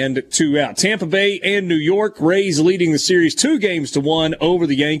and 2 out. Tampa Bay and New York, Rays leading the series 2-1 over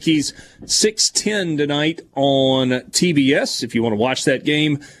the Yankees. 6:10 tonight on TBS if you want to watch that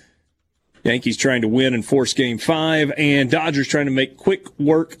game. Yankees trying to win and force Game 5, and Dodgers trying to make quick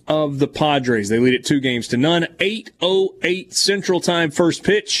work of the Padres. They lead it 2-0. 8:08 Central Time first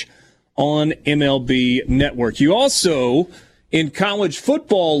pitch on MLB Network. You also, in college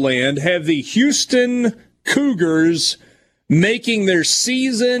football land, have the Houston Cougars making their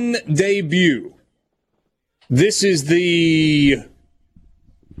season debut. This is the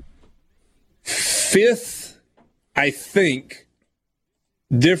 5th, I think,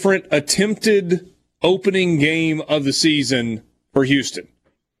 different attempted opening game of the season for Houston.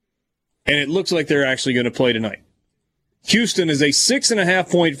 And it looks like they're actually going to play tonight. Houston is a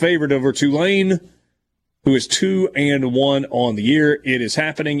 6.5-point favorite over Tulane. who is 2-1 on the year. It is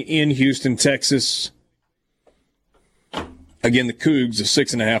happening in Houston, Texas. Again, the Cougs, a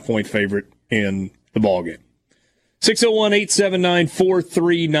 6.5-point favorite in the ballgame.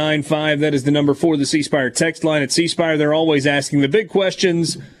 601-879-4395. That is the number for the C Spire text line. At C Spire, they're always asking the big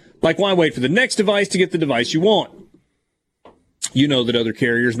questions, like why wait for the next device to get the device you want? You know that other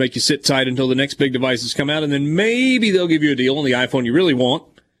carriers make you sit tight until the next big devices come out, and then maybe they'll give you a deal on the iPhone you really want.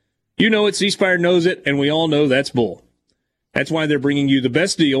 You know it, C Spire knows it, and we all know that's bull. That's why they're bringing you the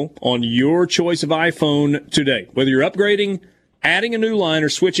best deal on your choice of iPhone today. Whether you're upgrading, adding a new line, or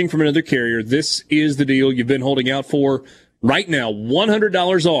switching from another carrier, this is the deal you've been holding out for right now.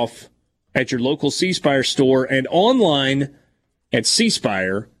 $100 off at your local C Spire store and online at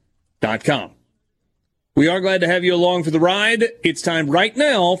cspire.com. We are glad to have you along for the ride. It's time right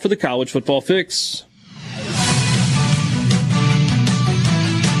now for the College Football Fix.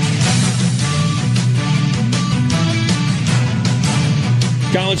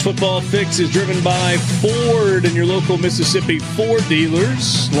 College Football Fix is driven by Ford and your local Mississippi Ford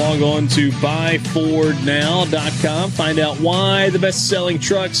dealers. Log on to buyfordnow.com. Find out why the best-selling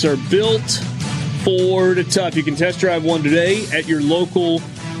trucks are built Ford tough. You can test drive one today at your local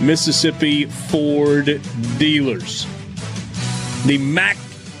Mississippi Ford dealers. The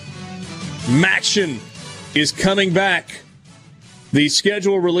Maction is coming back. The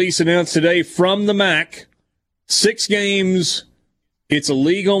schedule release announced today from the MAC. 6 games. It's a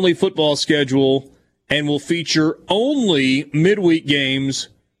league-only football schedule and will feature only midweek games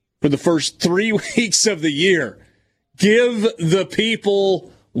for the first 3 weeks of the year. Give the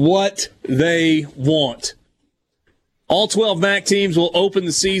people what they want. All 12 MAC teams will open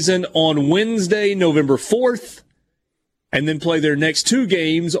the season on Wednesday, November 4th, and then play their next 2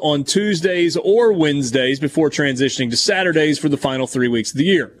 games on Tuesdays or Wednesdays before transitioning to Saturdays for the final 3 weeks of the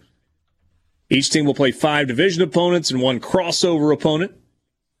year. Each team will play 5 division opponents and 1 crossover opponent.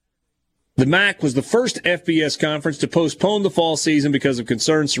 The MAC was the first FBS conference to postpone the fall season because of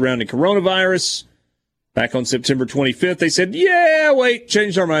concerns surrounding coronavirus. Back on September 25th, they said,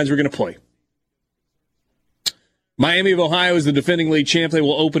 changed our minds, we're going to play. Miami of Ohio is the defending league champ. They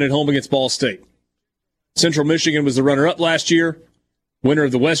will open at home against Ball State. Central Michigan was the runner-up last year. Winner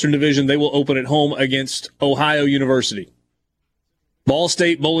of the Western Division, they will open at home against Ohio University. Ball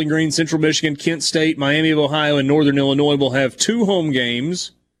State, Bowling Green, Central Michigan, Kent State, Miami of Ohio, and Northern Illinois will have 2 home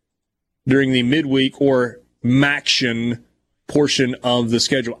games during the midweek or Maction portion of the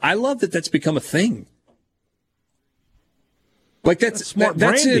schedule. I love that that's become a thing. Like that's smart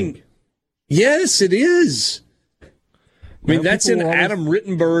branding. Yes, it is. I mean, that's in Adam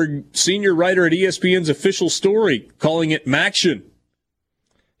Rittenberg, senior writer at ESPN's official story, calling it Maction.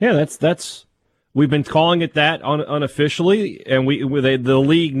 Yeah, that's. We've been calling it that unofficially, and the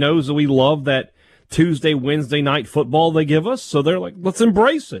league knows that we love that Tuesday, Wednesday night football they give us, so they're like, let's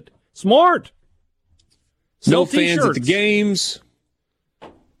embrace it. Smart. No fans at the games.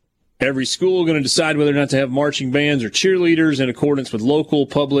 Every school going to decide whether or not to have marching bands or cheerleaders in accordance with local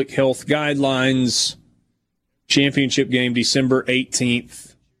public health guidelines. Championship game December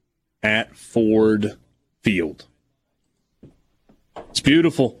 18th at Ford Field. It's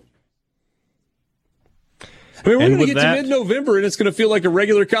beautiful. I mean, we're going to get to mid-November, and it's going to feel like a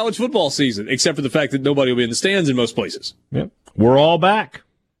regular college football season, except for the fact that nobody will be in the stands in most places. Yep. We're all back.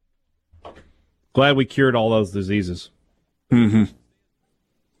 Glad we cured all those diseases. Mm-hmm.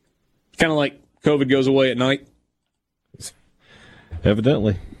 Kind of like COVID goes away at night.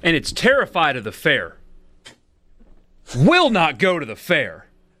 Evidently. And it's terrified of the fair. Will not go to the fair.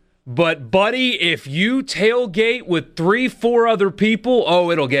 But, buddy, if you tailgate with 3-4 other people,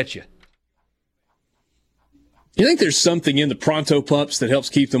 it'll get you. You think there's something in the Pronto Pups that helps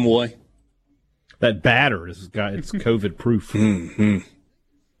keep them away? That batter it's COVID proof. Mm-hmm.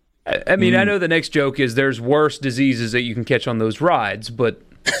 I mean, I know the next joke is there's worse diseases that you can catch on those rides, but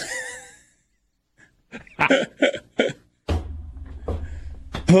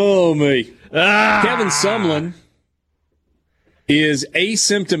oh me. Kevin Sumlin is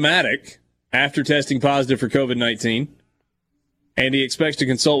asymptomatic after testing positive for COVID-19. And he expects to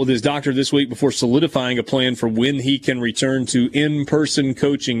consult with his doctor this week before solidifying a plan for when he can return to in-person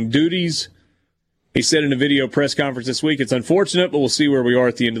coaching duties. He said in a video press conference this week, it's unfortunate, but we'll see where we are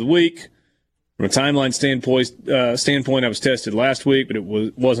at the end of the week. From a timeline standpoint, I was tested last week, but it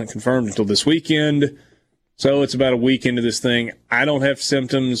wasn't confirmed until this weekend. So it's about a week into this thing. I don't have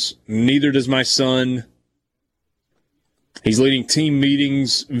symptoms. Neither does my son. He's leading team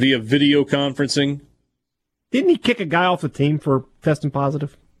meetings via video conferencing. Didn't he kick a guy off the team for testing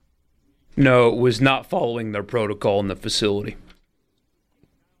positive? No, it was not following their protocol in the facility.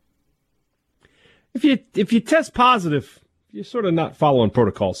 if you test positive, you're sort of not following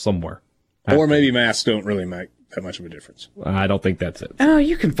protocols somewhere. Or maybe masks don't really make that much of a difference. I don't think that's it. Oh,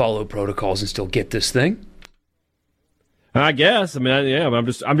 you can follow protocols and still get this thing. I guess. I mean,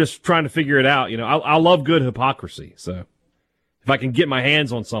 I'm just trying to figure it out. I love good hypocrisy. So if I can get my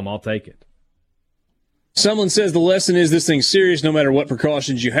hands on some, I'll take it. Someone says the lesson is this thing's serious. No matter what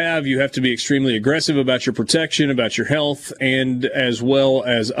precautions you have to be extremely aggressive about your protection, about your health, and as well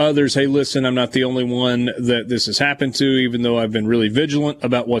as others. Hey, listen, I'm not the only one that this has happened to, even though I've been really vigilant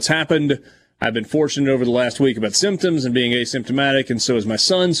about what's happened. I've been fortunate over the last week about symptoms and being asymptomatic, and so is my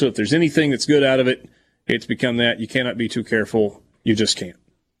son. So if there's anything that's good out of it, it's become that. You cannot be too careful. You just can't.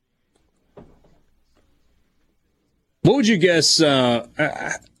 What would you guess,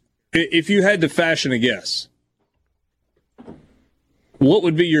 if you had to fashion a guess, what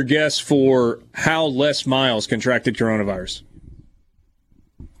would be your guess for how Les Miles contracted coronavirus?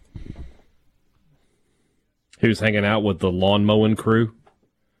 He was hanging out with the lawn mowing crew,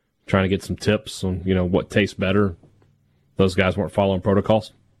 trying to get some tips on, what tastes better. Those guys weren't following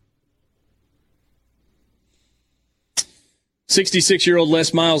protocols. 66-year-old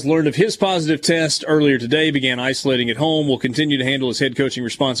Les Miles learned of his positive test earlier today, began isolating at home, will continue to handle his head coaching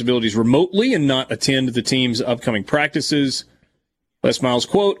responsibilities remotely and not attend the team's upcoming practices. Les Miles,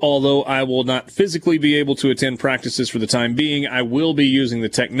 quote, although I will not physically be able to attend practices for the time being, I will be using the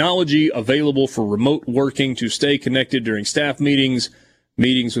technology available for remote working to stay connected during staff meetings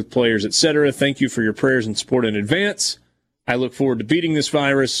with players, etc. Thank you for your prayers and support in advance. I look forward to beating this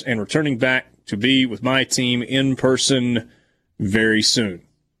virus and returning back to be with my team in person very soon.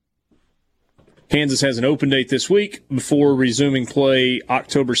 Kansas has an open date this week before resuming play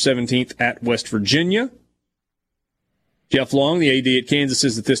October 17th at West Virginia. Jeff Long, the AD at Kansas,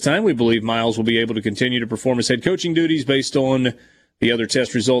 says at this time we believe Miles will be able to continue to perform his head coaching duties based on the other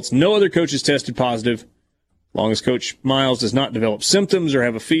test results. No other coaches tested positive. As long as Coach Miles does not develop symptoms or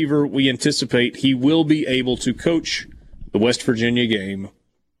have a fever, we anticipate he will be able to coach the West Virginia game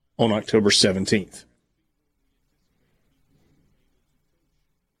on October 17th.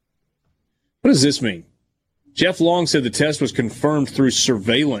 What does this mean? Jeff Long said the test was confirmed through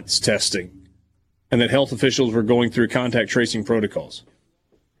surveillance testing and that health officials were going through contact tracing protocols.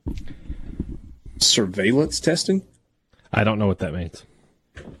 Surveillance testing? I don't know what that means.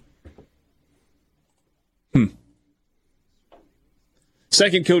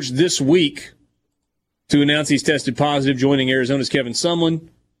 Second coach this week to announce he's tested positive, joining Arizona's Kevin Sumlin.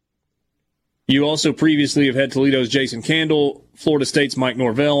 You also previously have had Toledo's Jason Candle, Florida State's Mike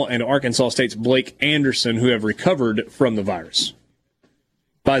Norvell, and Arkansas State's Blake Anderson, who have recovered from the virus.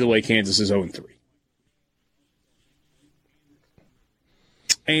 By the way, Kansas is 0-3.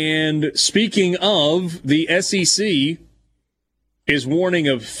 And speaking of, the SEC is warning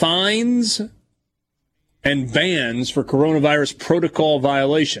of fines and bans for coronavirus protocol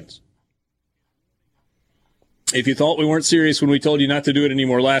violations. If you thought we weren't serious when we told you not to do it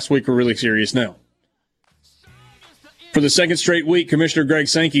anymore last week, we're really serious now. For the second straight week, Commissioner Greg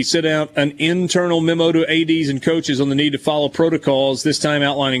Sankey sent out an internal memo to ADs and coaches on the need to follow protocols, this time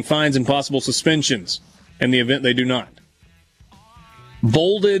outlining fines and possible suspensions in the event they do not.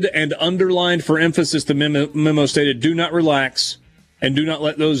 Bolded and underlined for emphasis, the memo stated, do not relax and do not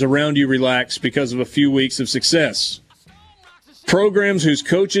let those around you relax because of a few weeks of success. Programs whose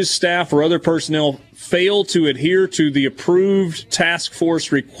coaches, staff, or other personnel fail to adhere to the approved task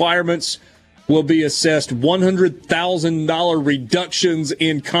force requirements will be assessed $100,000 reductions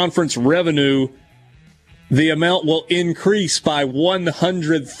in conference revenue. The amount will increase by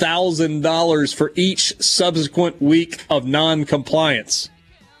 $100,000 for each subsequent week of non-compliance.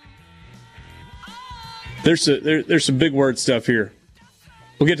 There's some big word stuff here.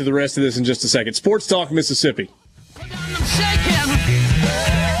 We'll get to the rest of this in just a second. Sports Talk Mississippi.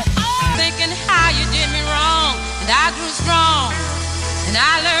 And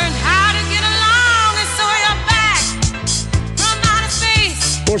I learned how to get along, and so you're back from outer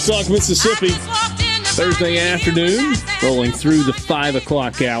space. Sports Talk Mississippi, Thursday afternoon, rolling through the 5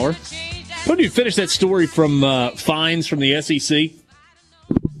 o'clock hour. When do you finish that story from fines from the SEC?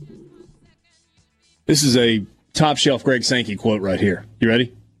 This is a top-shelf Greg Sankey quote right here. You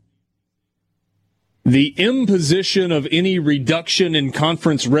ready? The imposition of any reduction in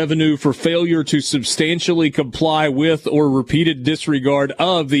conference revenue for failure to substantially comply with or repeated disregard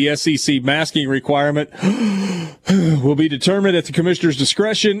of the SEC masking requirement will be determined at the commissioner's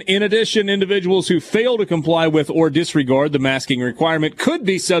discretion. In addition, individuals who fail to comply with or disregard the masking requirement could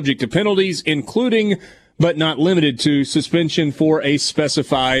be subject to penalties, including but not limited to suspension for a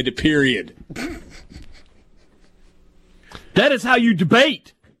specified period. That is how you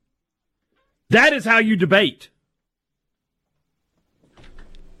debate. That is how you debate.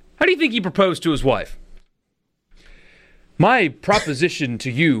 How do you think he proposed to his wife? My proposition to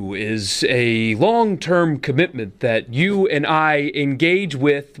you is a long-term commitment that you and I engage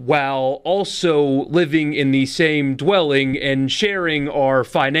with while also living in the same dwelling and sharing our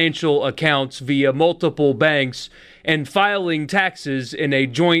financial accounts via multiple banks and filing taxes in a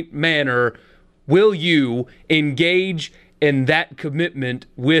joint manner. Will you engage in that commitment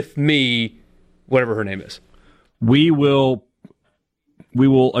with me, whatever her name is? We will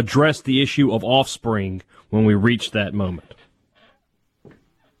address the issue of offspring when we reach that moment.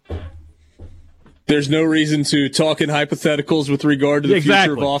 There's no reason to talk in hypotheticals with regard to the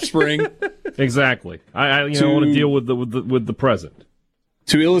future of offspring. Exactly. I want to deal with the present.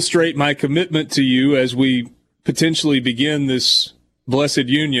 To illustrate my commitment to you as we potentially begin this blessed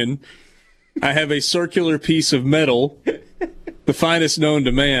union, I have a circular piece of metal, the finest known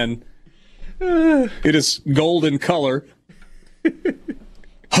to man. It is gold in color.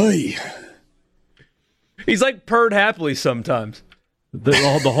 Hey. He's like purred happily sometimes.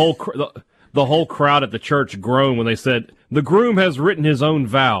 The whole crowd at the church groaned when they said, "The groom has written his own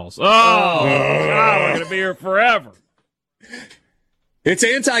vows." Oh, we're going to be here forever. It's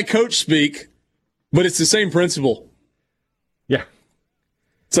anti-coach speak, but it's the same principle. Yeah.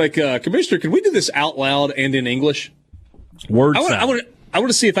 It's like, Commissioner, can we do this out loud and in English? Word I salad. want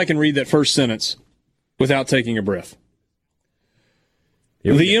to see if I can read that first sentence without taking a breath.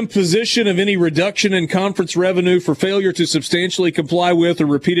 The imposition of any reduction in conference revenue for failure to substantially comply with or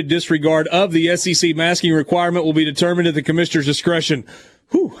repeated disregard of the SEC masking requirement will be determined at the commissioner's discretion.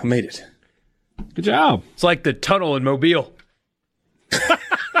 Whew, I made it. Good job. It's like the tunnel in Mobile.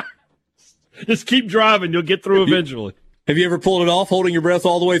 Just keep driving. You'll get through eventually. Have you ever pulled it off, holding your breath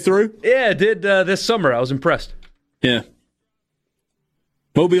all the way through? Yeah, I did this summer. I was impressed. Yeah.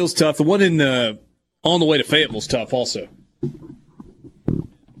 Mobile's tough. The one in on the way to Fayetteville's tough also.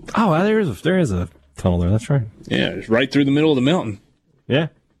 Oh, there is a tunnel there. That's right. Yeah, it's right through the middle of the mountain. Yeah.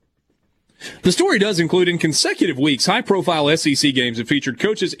 The story does include in consecutive weeks, high-profile SEC games have featured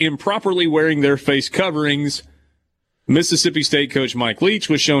coaches improperly wearing their face coverings. Mississippi State coach Mike Leach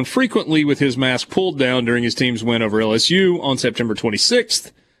was shown frequently with his mask pulled down during his team's win over LSU on September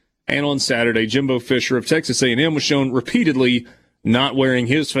 26th. And on Saturday, Jimbo Fisher of Texas A&M was shown repeatedly not wearing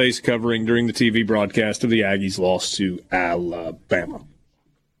his face covering during the TV broadcast of the Aggies' loss to Alabama.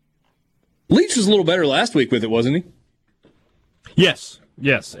 Leach was a little better last week with it, wasn't he? Yes,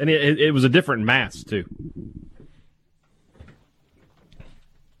 and it was a different mask too.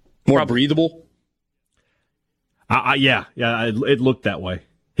 More breathable. Yeah, it looked that way.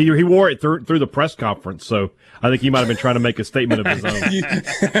 He wore it through the press conference, so I think he might have been trying to make a statement of his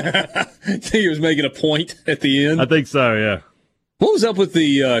own. He was making a point at the end. I think so. Yeah. What was up with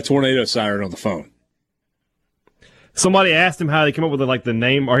the tornado siren on the phone? Somebody asked him how they came up with the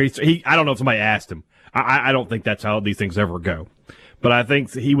name, or he I don't know if somebody asked him. I don't think that's how these things ever go. But I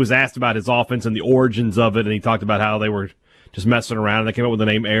think he was asked about his offense and the origins of it, and he talked about how they were just messing around, and they came up with the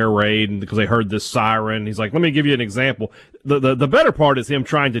name Air Raid and because they heard this siren. He's like, let me give you an example. The better part is him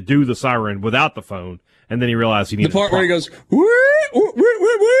trying to do the siren without the phone, and then he realized he needed the part where he goes, woo, woo, woo,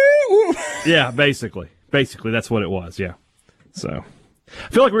 woo, woo. Yeah, basically that's what it was. Yeah. So I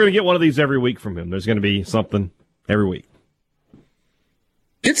feel like we're going to get one of these every week from him. There's going to be something every week.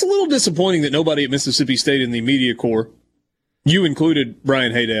 It's a little disappointing that nobody at Mississippi State in the media corps, you included,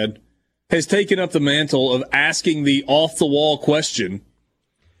 Brian Haydad, has taken up the mantle of asking the off-the-wall question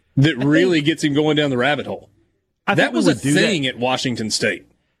that really gets him going down the rabbit hole. That was a thing at Washington State.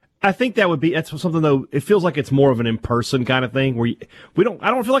 I think that's something, though, it feels like it's more of an in-person kind of thing where I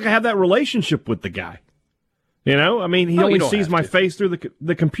don't feel like I have that relationship with the guy. You know? I mean, he only sees my face through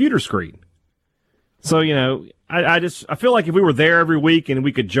the computer screen. So, I feel like if we were there every week and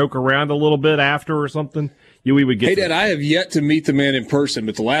we could joke around a little bit after or something, we would get. Hey, Dad, I have yet to meet the man in person,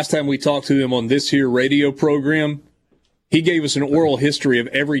 but the last time we talked to him on this here radio program, he gave us an oral history of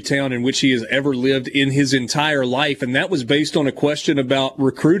every town in which he has ever lived in his entire life, and that was based on a question about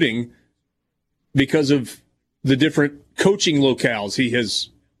recruiting because of the different coaching locales he has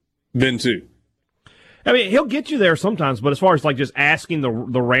been to. I mean, he'll get you there sometimes, but as far as just asking the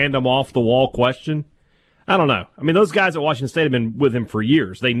random off-the-wall question, I don't know. I mean, those guys at Washington State have been with him for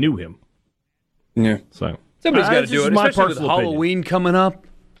years. They knew him. Yeah. So somebody's got to do it, especially with Halloween coming up.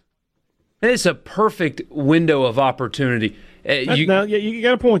 It's a perfect window of opportunity. You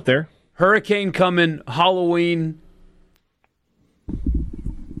got a point there. Hurricane coming, Halloween.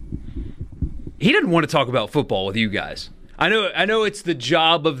 He didn't want to talk about football with you guys. I know it's the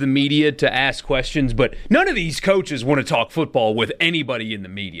job of the media to ask questions, but none of these coaches want to talk football with anybody in the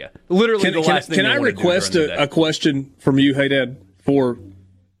media. Literally, the last thing. Can I request a question from you, hey Dad, for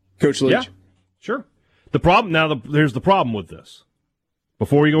Coach Leach? Yeah, sure. There's the problem with this.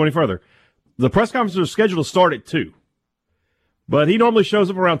 Before we go any further, the press conferences are scheduled to start at 2. But he normally shows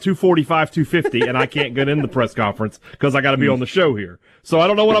up around 2:45, 2:50, and I can't get in the press conference because I got to be on the show here. So I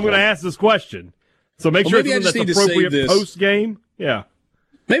don't know what I'm going to ask this question. So make sure it's something that's appropriate post-game. Yeah.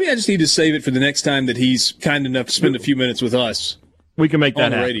 Maybe I just need to save it for the next time that he's kind enough to spend a few minutes with us. We can make that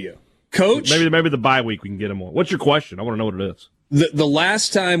on the happen. radio. Coach? Maybe the bye week we can get him on. What's your question? I want to know what it is. The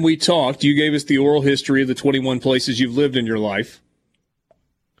last time we talked, you gave us the oral history of the 21 places you've lived in your life.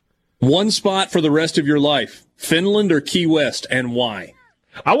 One spot for the rest of your life, Finland or Key West, and why?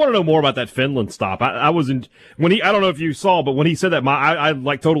 I want to know more about that Finland stop. I don't know if you saw, but when he said that, I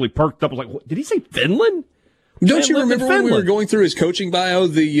like totally perked up. I was like, what? Did he say Finland? Don't you remember when we were going through his coaching bio,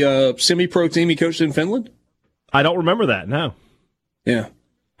 the semi-pro team he coached in Finland? I don't remember that, no. Yeah.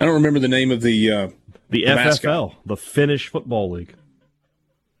 I don't remember the name of the FFL, mascot. the Finnish Football League.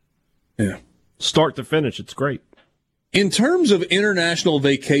 Yeah. Start to finish, it's great. In terms of international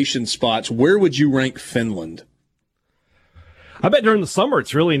vacation spots, where would you rank Finland? I bet during the summer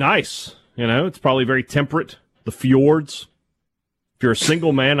it's really nice. You know, it's probably very temperate. The fjords. If you're a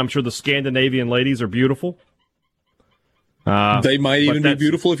single man, I'm sure the Scandinavian ladies are beautiful. They might even be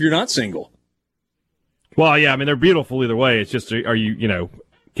beautiful if you're not single. Well, yeah, I mean, they're beautiful either way. It's just, are you,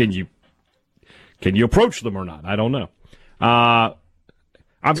 can you approach them or not? I don't know.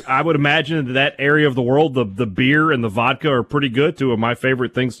 I would imagine that area of the world, the beer and the vodka are pretty good. Two of my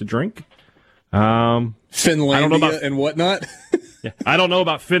favorite things to drink. Finlandia and whatnot. Yeah, I don't know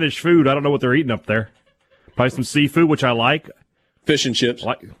about Finnish food. I don't know what they're eating up there. Probably some seafood, which I like. Fish and chips.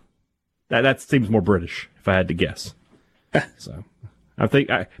 That seems more British, if I had to guess. So, I think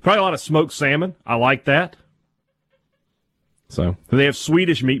probably a lot of smoked salmon. I like that. So, do they have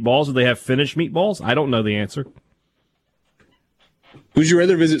Swedish meatballs? Do they have Finnish meatballs? I don't know the answer. Would you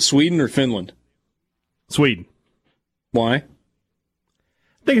rather visit Sweden or Finland? Sweden. Why? I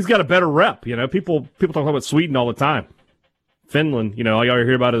think it's got a better rep. People talk about Sweden all the time. Finland, all you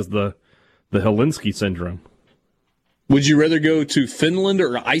hear about is the Helsinki syndrome. Would you rather go to Finland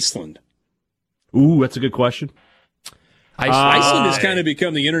or Iceland? Ooh, that's a good question. Iceland has kind of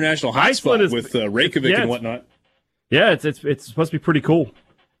become the international hotspot with Reykjavik and whatnot. Yeah, it's supposed to be pretty cool.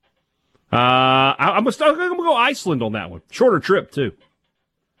 I'm going to go Iceland on that one. Shorter trip, too.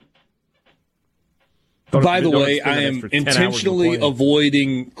 By the way, I am intentionally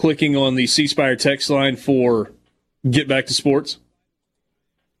avoiding clicking on the C Spire text line for Get Back to Sports.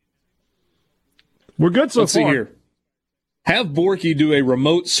 We're good so far. Let's see here. Have Borky do a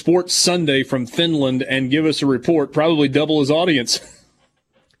remote Sports Sunday from Finland and give us a report, probably double his audience.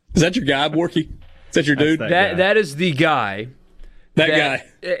 Is that your guy, Borky? Is that your dude? That is the guy. That guy.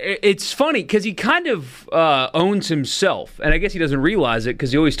 It's funny because he kind of owns himself, and I guess he doesn't realize it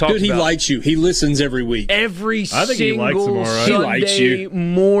because he always talks about it. Dude, he likes you. He listens every week. Every single Sunday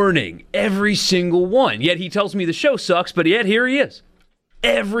morning. Every single one. Yet he tells me the show sucks, but yet here he is.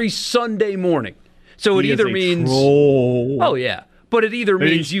 Every Sunday morning. So it either means... troll. Oh, yeah. But it either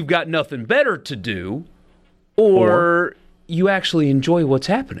means you've got nothing better to do, or you actually enjoy what's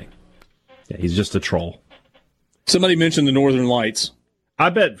happening. Yeah, he's just a troll. Somebody mentioned the Northern Lights.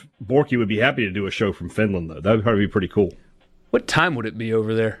 I bet Borky would be happy to do a show from Finland, though. That would probably be pretty cool. What time would it be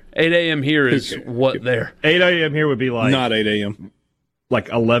over there? 8 a.m. here is what there? 8 a.m. here would be like... Not 8 a.m. Like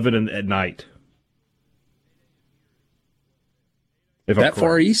 11 at night. That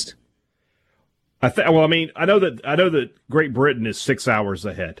far east? I know that Great Britain is 6 hours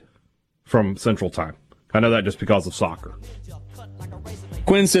ahead from Central Time. I know that just because of soccer.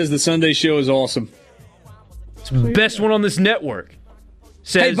 Quinn says the Sunday show is awesome. It's the best one on this network.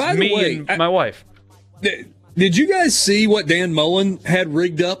 Says me and my wife. Did you guys see what Dan Mullen had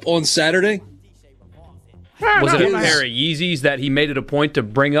rigged up on Saturday? Was it a pair of Yeezys that he made it a point to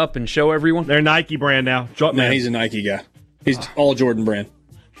bring up and show everyone? They're Nike brand now. No, he's a Nike guy. He's all Jordan brand.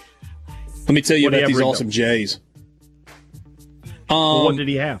 Let me tell you about these awesome J's. What did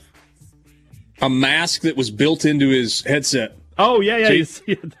he have? A mask that was built into his headset. Oh, yeah. You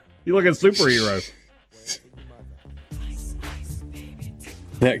look like a superhero.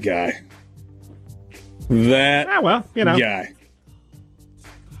 That guy. Guy.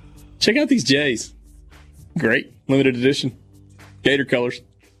 Check out these J's. Great. Limited edition. Gator colors.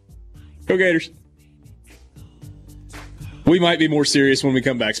 Go Gators. We might be more serious when we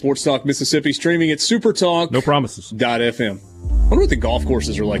come back. Sports Talk Mississippi streaming at supertalk. No promises. .fm. I wonder what the golf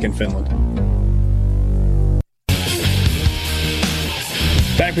courses are like in Finland.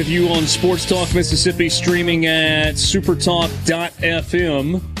 Back with you on Sports Talk Mississippi, streaming at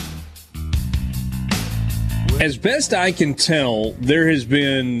supertalk.fm. As best I can tell, there has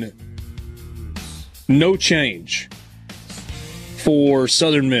been no change for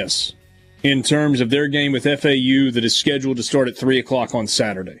Southern Miss in terms of their game with FAU that is scheduled to start at 3 o'clock on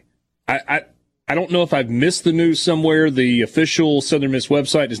Saturday. I don't know if I've missed the news somewhere. The official Southern Miss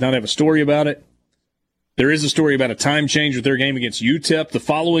website does not have a story about it. There is a story about a time change with their game against UTEP the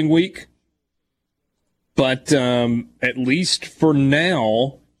following week. But at least for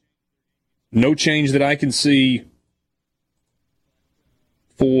now, no change that I can see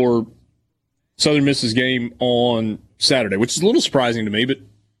for Southern Miss's game on Saturday, which is a little surprising to me, but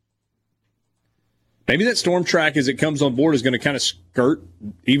maybe that storm track as it comes on board is going to kind of skirt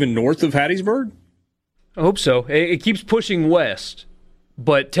even north of Hattiesburg? I hope so. It keeps pushing west,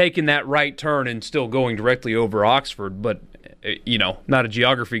 but taking that right turn and still going directly over Oxford. But, not a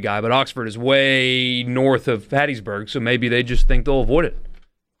geography guy, but Oxford is way north of Hattiesburg, so maybe they just think they'll avoid it.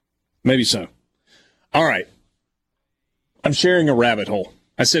 Maybe so. All right. I'm sharing a rabbit hole.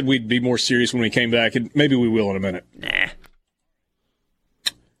 I said we'd be more serious when we came back, and maybe we will in a minute. Nah.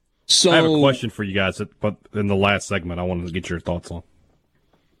 So, I have a question for you guys, but in the last segment, I wanted to get your thoughts on.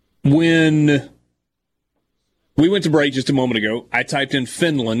 When we went to break just a moment ago, I typed in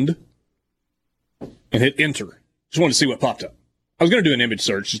Finland and hit enter. Just wanted to see what popped up. I was going to do an image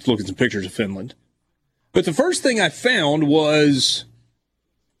search, just look at some pictures of Finland. But the first thing I found was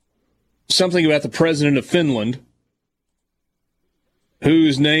something about the president of Finland,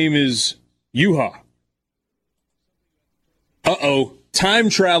 whose name is Juha. Uh-oh. Time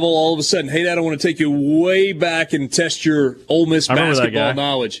travel all of a sudden. Hey, Dad, I want to take you way back and test your Ole Miss basketball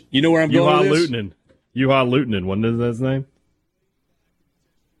knowledge. You know where I'm going with this? Juha Luutinen, wasn't his name?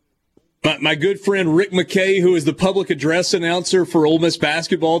 My good friend Rick McKay, who is the public address announcer for Ole Miss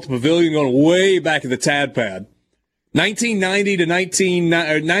basketball at the Pavilion, going way back at the Tad Pad. 1990 to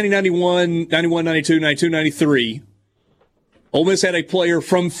 1991, 91, 92, 92, 93. Ole Miss had a player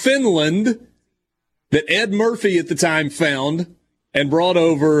from Finland that Ed Murphy at the time found and brought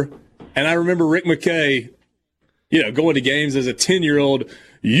over. And I remember Rick McKay, going to games as a 10-year-old.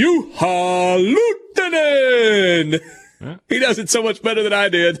 Juha Luutinen! Huh? He does it so much better than I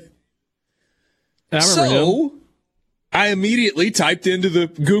did. I immediately typed into the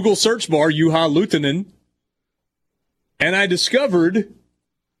Google search bar Juha Luutinen, and I discovered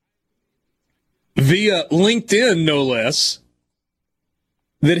via LinkedIn, no less,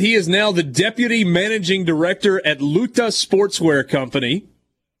 that he is now the deputy managing director at Luta Sportswear Company.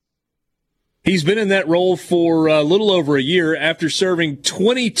 He's been in that role for a little over a year after serving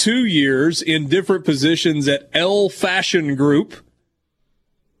 22 years in different positions at L Fashion Group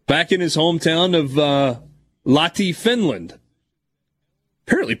back in his hometown of Lahti, Finland.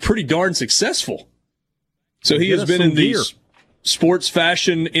 Apparently pretty darn successful. So he has been in the sports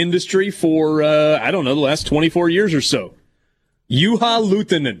fashion industry for, the last 24 years or so. Juha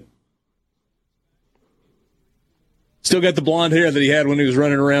Luutinen. Still got the blonde hair that he had when he was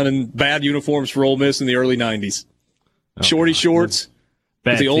running around in bad uniforms for Ole Miss in the early 90s. Shorty shorts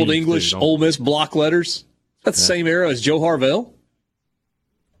with the old English Ole Miss block letters. That's the same era as Joe Harvell.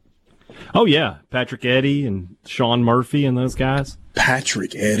 Oh, yeah. Patrick Eddy and Sean Murphy and those guys.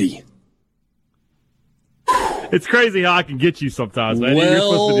 Patrick Eddy. It's crazy how I can get you sometimes, man. Well You're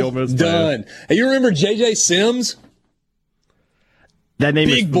supposed to be Ole Miss done. Hey, you remember J.J. Sims? That name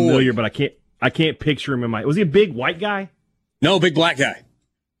is familiar, but I can't picture him in my. Was he a big white guy? No, big black guy.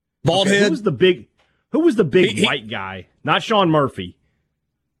 Bald head. Who was the big white guy? Not Sean Murphy.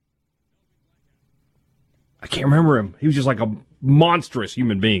 I can't remember him. He was just like a monstrous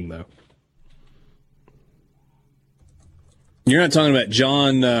human being, though. You're not talking about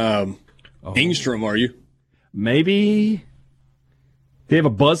John Engstrom, are you? Maybe. Did he have a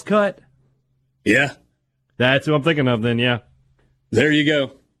buzz cut? Yeah. That's who I'm thinking of then, yeah. There you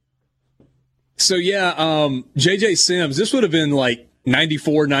go. So, J.J. Sims, this would have been like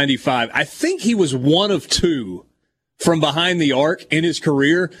 94, 95. I think he was one of two from behind the arc in his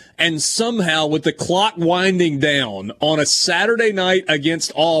career, and somehow with the clock winding down on a Saturday night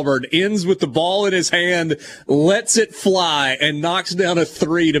against Auburn, ends with the ball in his hand, lets it fly, and knocks down a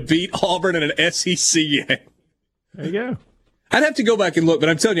three to beat Auburn in an SEC game. There you go. I'd have to go back and look, but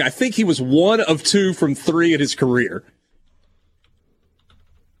I'm telling you, I think he was one of two from three in his career.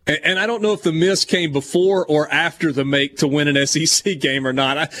 And I don't know if the miss came before or after the make to win an SEC game or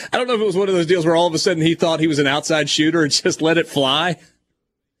not. I don't know if it was one of those deals where all of a sudden he thought he was an outside shooter and just let it fly.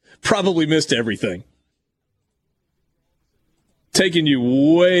 Probably missed everything. Taking you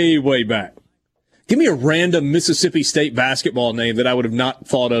way, way back. Give me a random Mississippi State basketball name that I would have not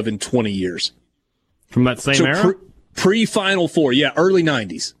thought of in 20 years. From that same era? Pre-Final Four, yeah, early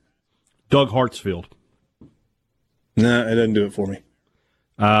 90s. Doug Hartsfield. No, it doesn't do it for me.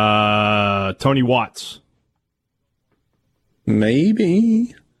 Tony Watts.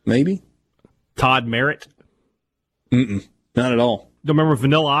 Maybe. Todd Merritt. Not at all. Don't remember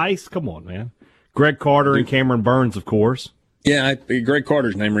Vanilla Ice? Come on, man. Greg Carter and Cameron Burns, of course. Yeah, Greg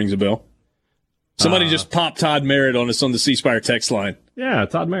Carter's name rings a bell. Somebody just popped Todd Merritt on us on the C Spire text line. Yeah,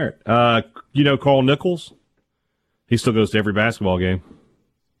 Todd Merritt. You know Carl Nichols? He still goes to every basketball game.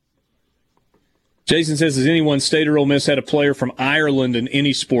 Jason says, has anyone, State or Ole Miss, had a player from Ireland in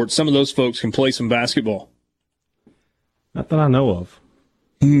any sport? Some of those folks can play some basketball. Not that I know of.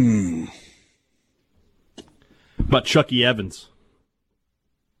 About Chucky Evans.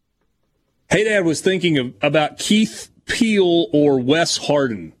 Hey, Dad was thinking about Keith Peel or Wes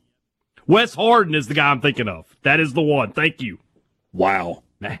Harden. Wes Harden is the guy I'm thinking of. That is the one. Thank you. Wow.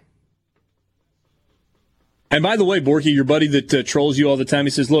 Nah. And by the way, Borky, your buddy that trolls you all the time, he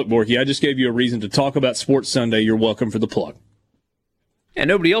says, look, Borky, I just gave you a reason to talk about Sports Sunday. You're welcome for the plug. And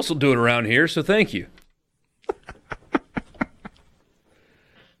nobody else will do it around here, so thank you.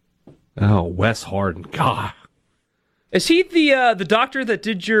 Oh, Wes Harden. God. Is he the doctor that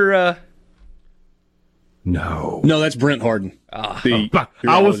did your... No, that's Brent Harden. I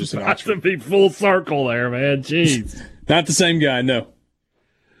was about to be full circle there, man. Jeez. Not the same guy, no.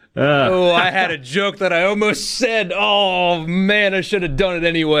 I had a joke that I almost said. Oh, man, I should have done it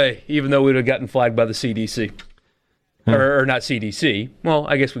anyway, even though we would have gotten flagged by the CDC. Or not CDC. Well,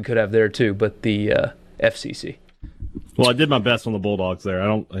 I guess we could have there, too, but the FCC. Well, I did my best on the Bulldogs there.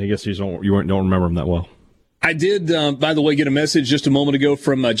 I guess you don't remember them that well. I did, by the way, get a message just a moment ago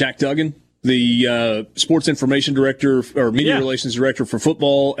from Jack Duggan, the sports information director or media relations director for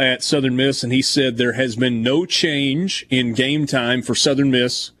football at Southern Miss, and he said there has been no change in game time for Southern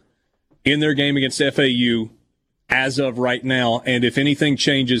Miss in their game against FAU as of right now. And if anything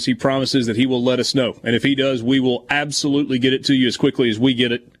changes, he promises that he will let us know. And if he does, we will absolutely get it to you as quickly as we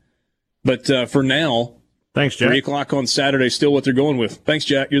get it. But for now, thanks, Jack. 3 o'clock on Saturday, still what they're going with. Thanks,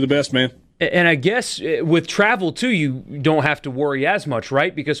 Jack. You're the best, man. And I guess with travel, too, you don't have to worry as much,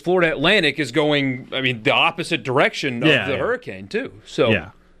 right? Because Florida Atlantic is going, the opposite direction of the hurricane, too. So, yeah.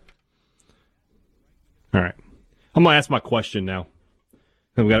 All right. I'm going to ask my question now.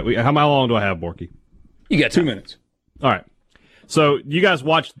 How long do I have, Borky? You got 2 minutes. All right. So you guys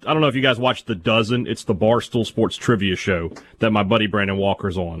watched, I don't know if you guys watched The Dozen. It's the Barstool Sports Trivia show that my buddy Brandon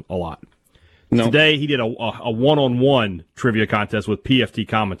Walker's on a lot. No. Today, he did a one-on-one trivia contest with PFT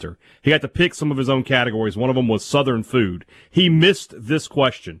Commenter. He got to pick some of his own categories. One of them was Southern food. He missed this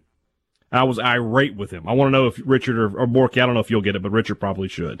question. I was irate with him. I want to know if Richard or Borky, I don't know if you'll get it, but Richard probably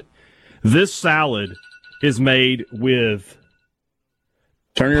should. This salad is made with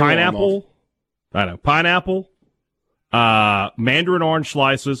pineapple. Pineapple, mandarin orange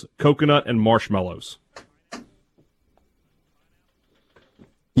slices, coconut, and marshmallows.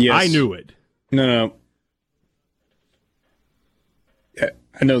 Yes. I knew it. No.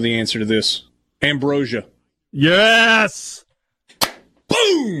 I know the answer to this. Ambrosia. Yes!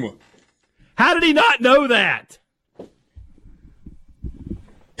 Boom! How did he not know that?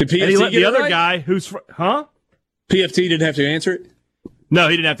 Did PFT and he let get the it other right? guy who's... Huh? PFT didn't have to answer it? No,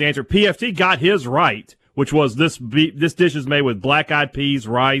 he didn't have to answer. PFT got his right, which was this dish is made with black-eyed peas,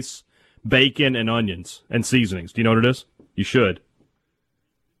 rice, bacon, and onions, and seasonings. Do you know what it is? You should.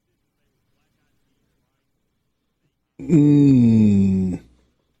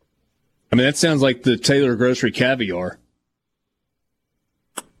 That sounds like the Taylor Grocery caviar.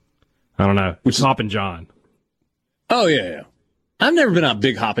 I don't know. Which is Hoppin' John. Oh, yeah. I've never been a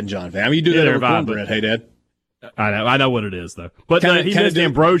big Hoppin' John fan. You do that over cornbread, hey, Dad. I know what it is, though. But he missed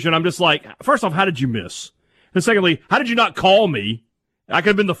Ambrosia, and I'm just like, first off, how did you miss? And secondly, how did you not call me? I could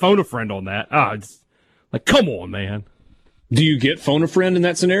have been the phone a friend on that. It's like, come on, man. Do you get phone a friend in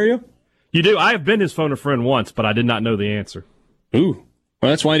that scenario? You do. I have been his phone a friend once, but I did not know the answer. Ooh.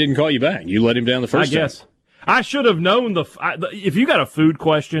 Well, that's why I didn't call you back. You let him down the first time. I guess. I should have known if you got a food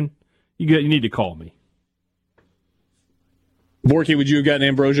question, you need to call me. Borky, would you have gotten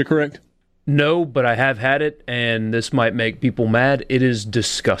ambrosia correct? No, but I have had it, and this might make people mad. It is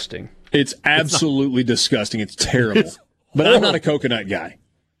disgusting. It's absolutely disgusting. It's terrible. But I'm not a coconut guy.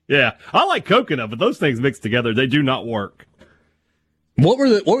 Yeah, I like coconut, but those things mixed together, they do not work. What were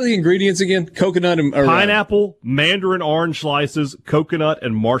the ingredients again? Coconut and pineapple, mandarin orange slices, coconut,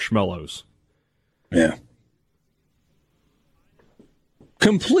 and marshmallows. Yeah.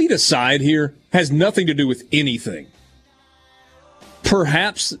 Complete aside here, has nothing to do with anything.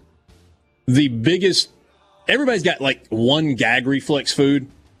 Perhaps the biggest. Everybody's got like one gag reflex food.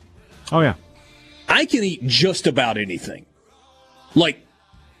 Oh, yeah. I can eat just about anything. Like,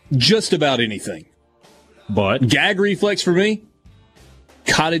 just about anything. But? Gag reflex for me,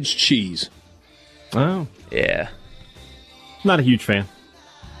 cottage cheese. Oh. Yeah. Not a huge fan.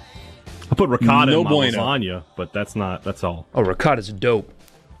 I put ricotta in my bueno. lasagna, but that's all. Oh, ricotta's dope.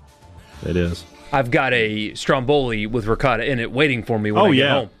 It is. I've got a stromboli with ricotta in it waiting for me when I get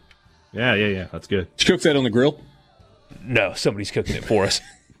home. Yeah. That's good. Did you cook that on the grill? No, somebody's cooking it for us.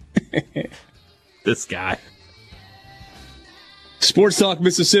 This guy. Sports Talk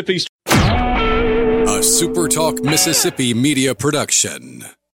Mississippi. A Super Talk Mississippi media production.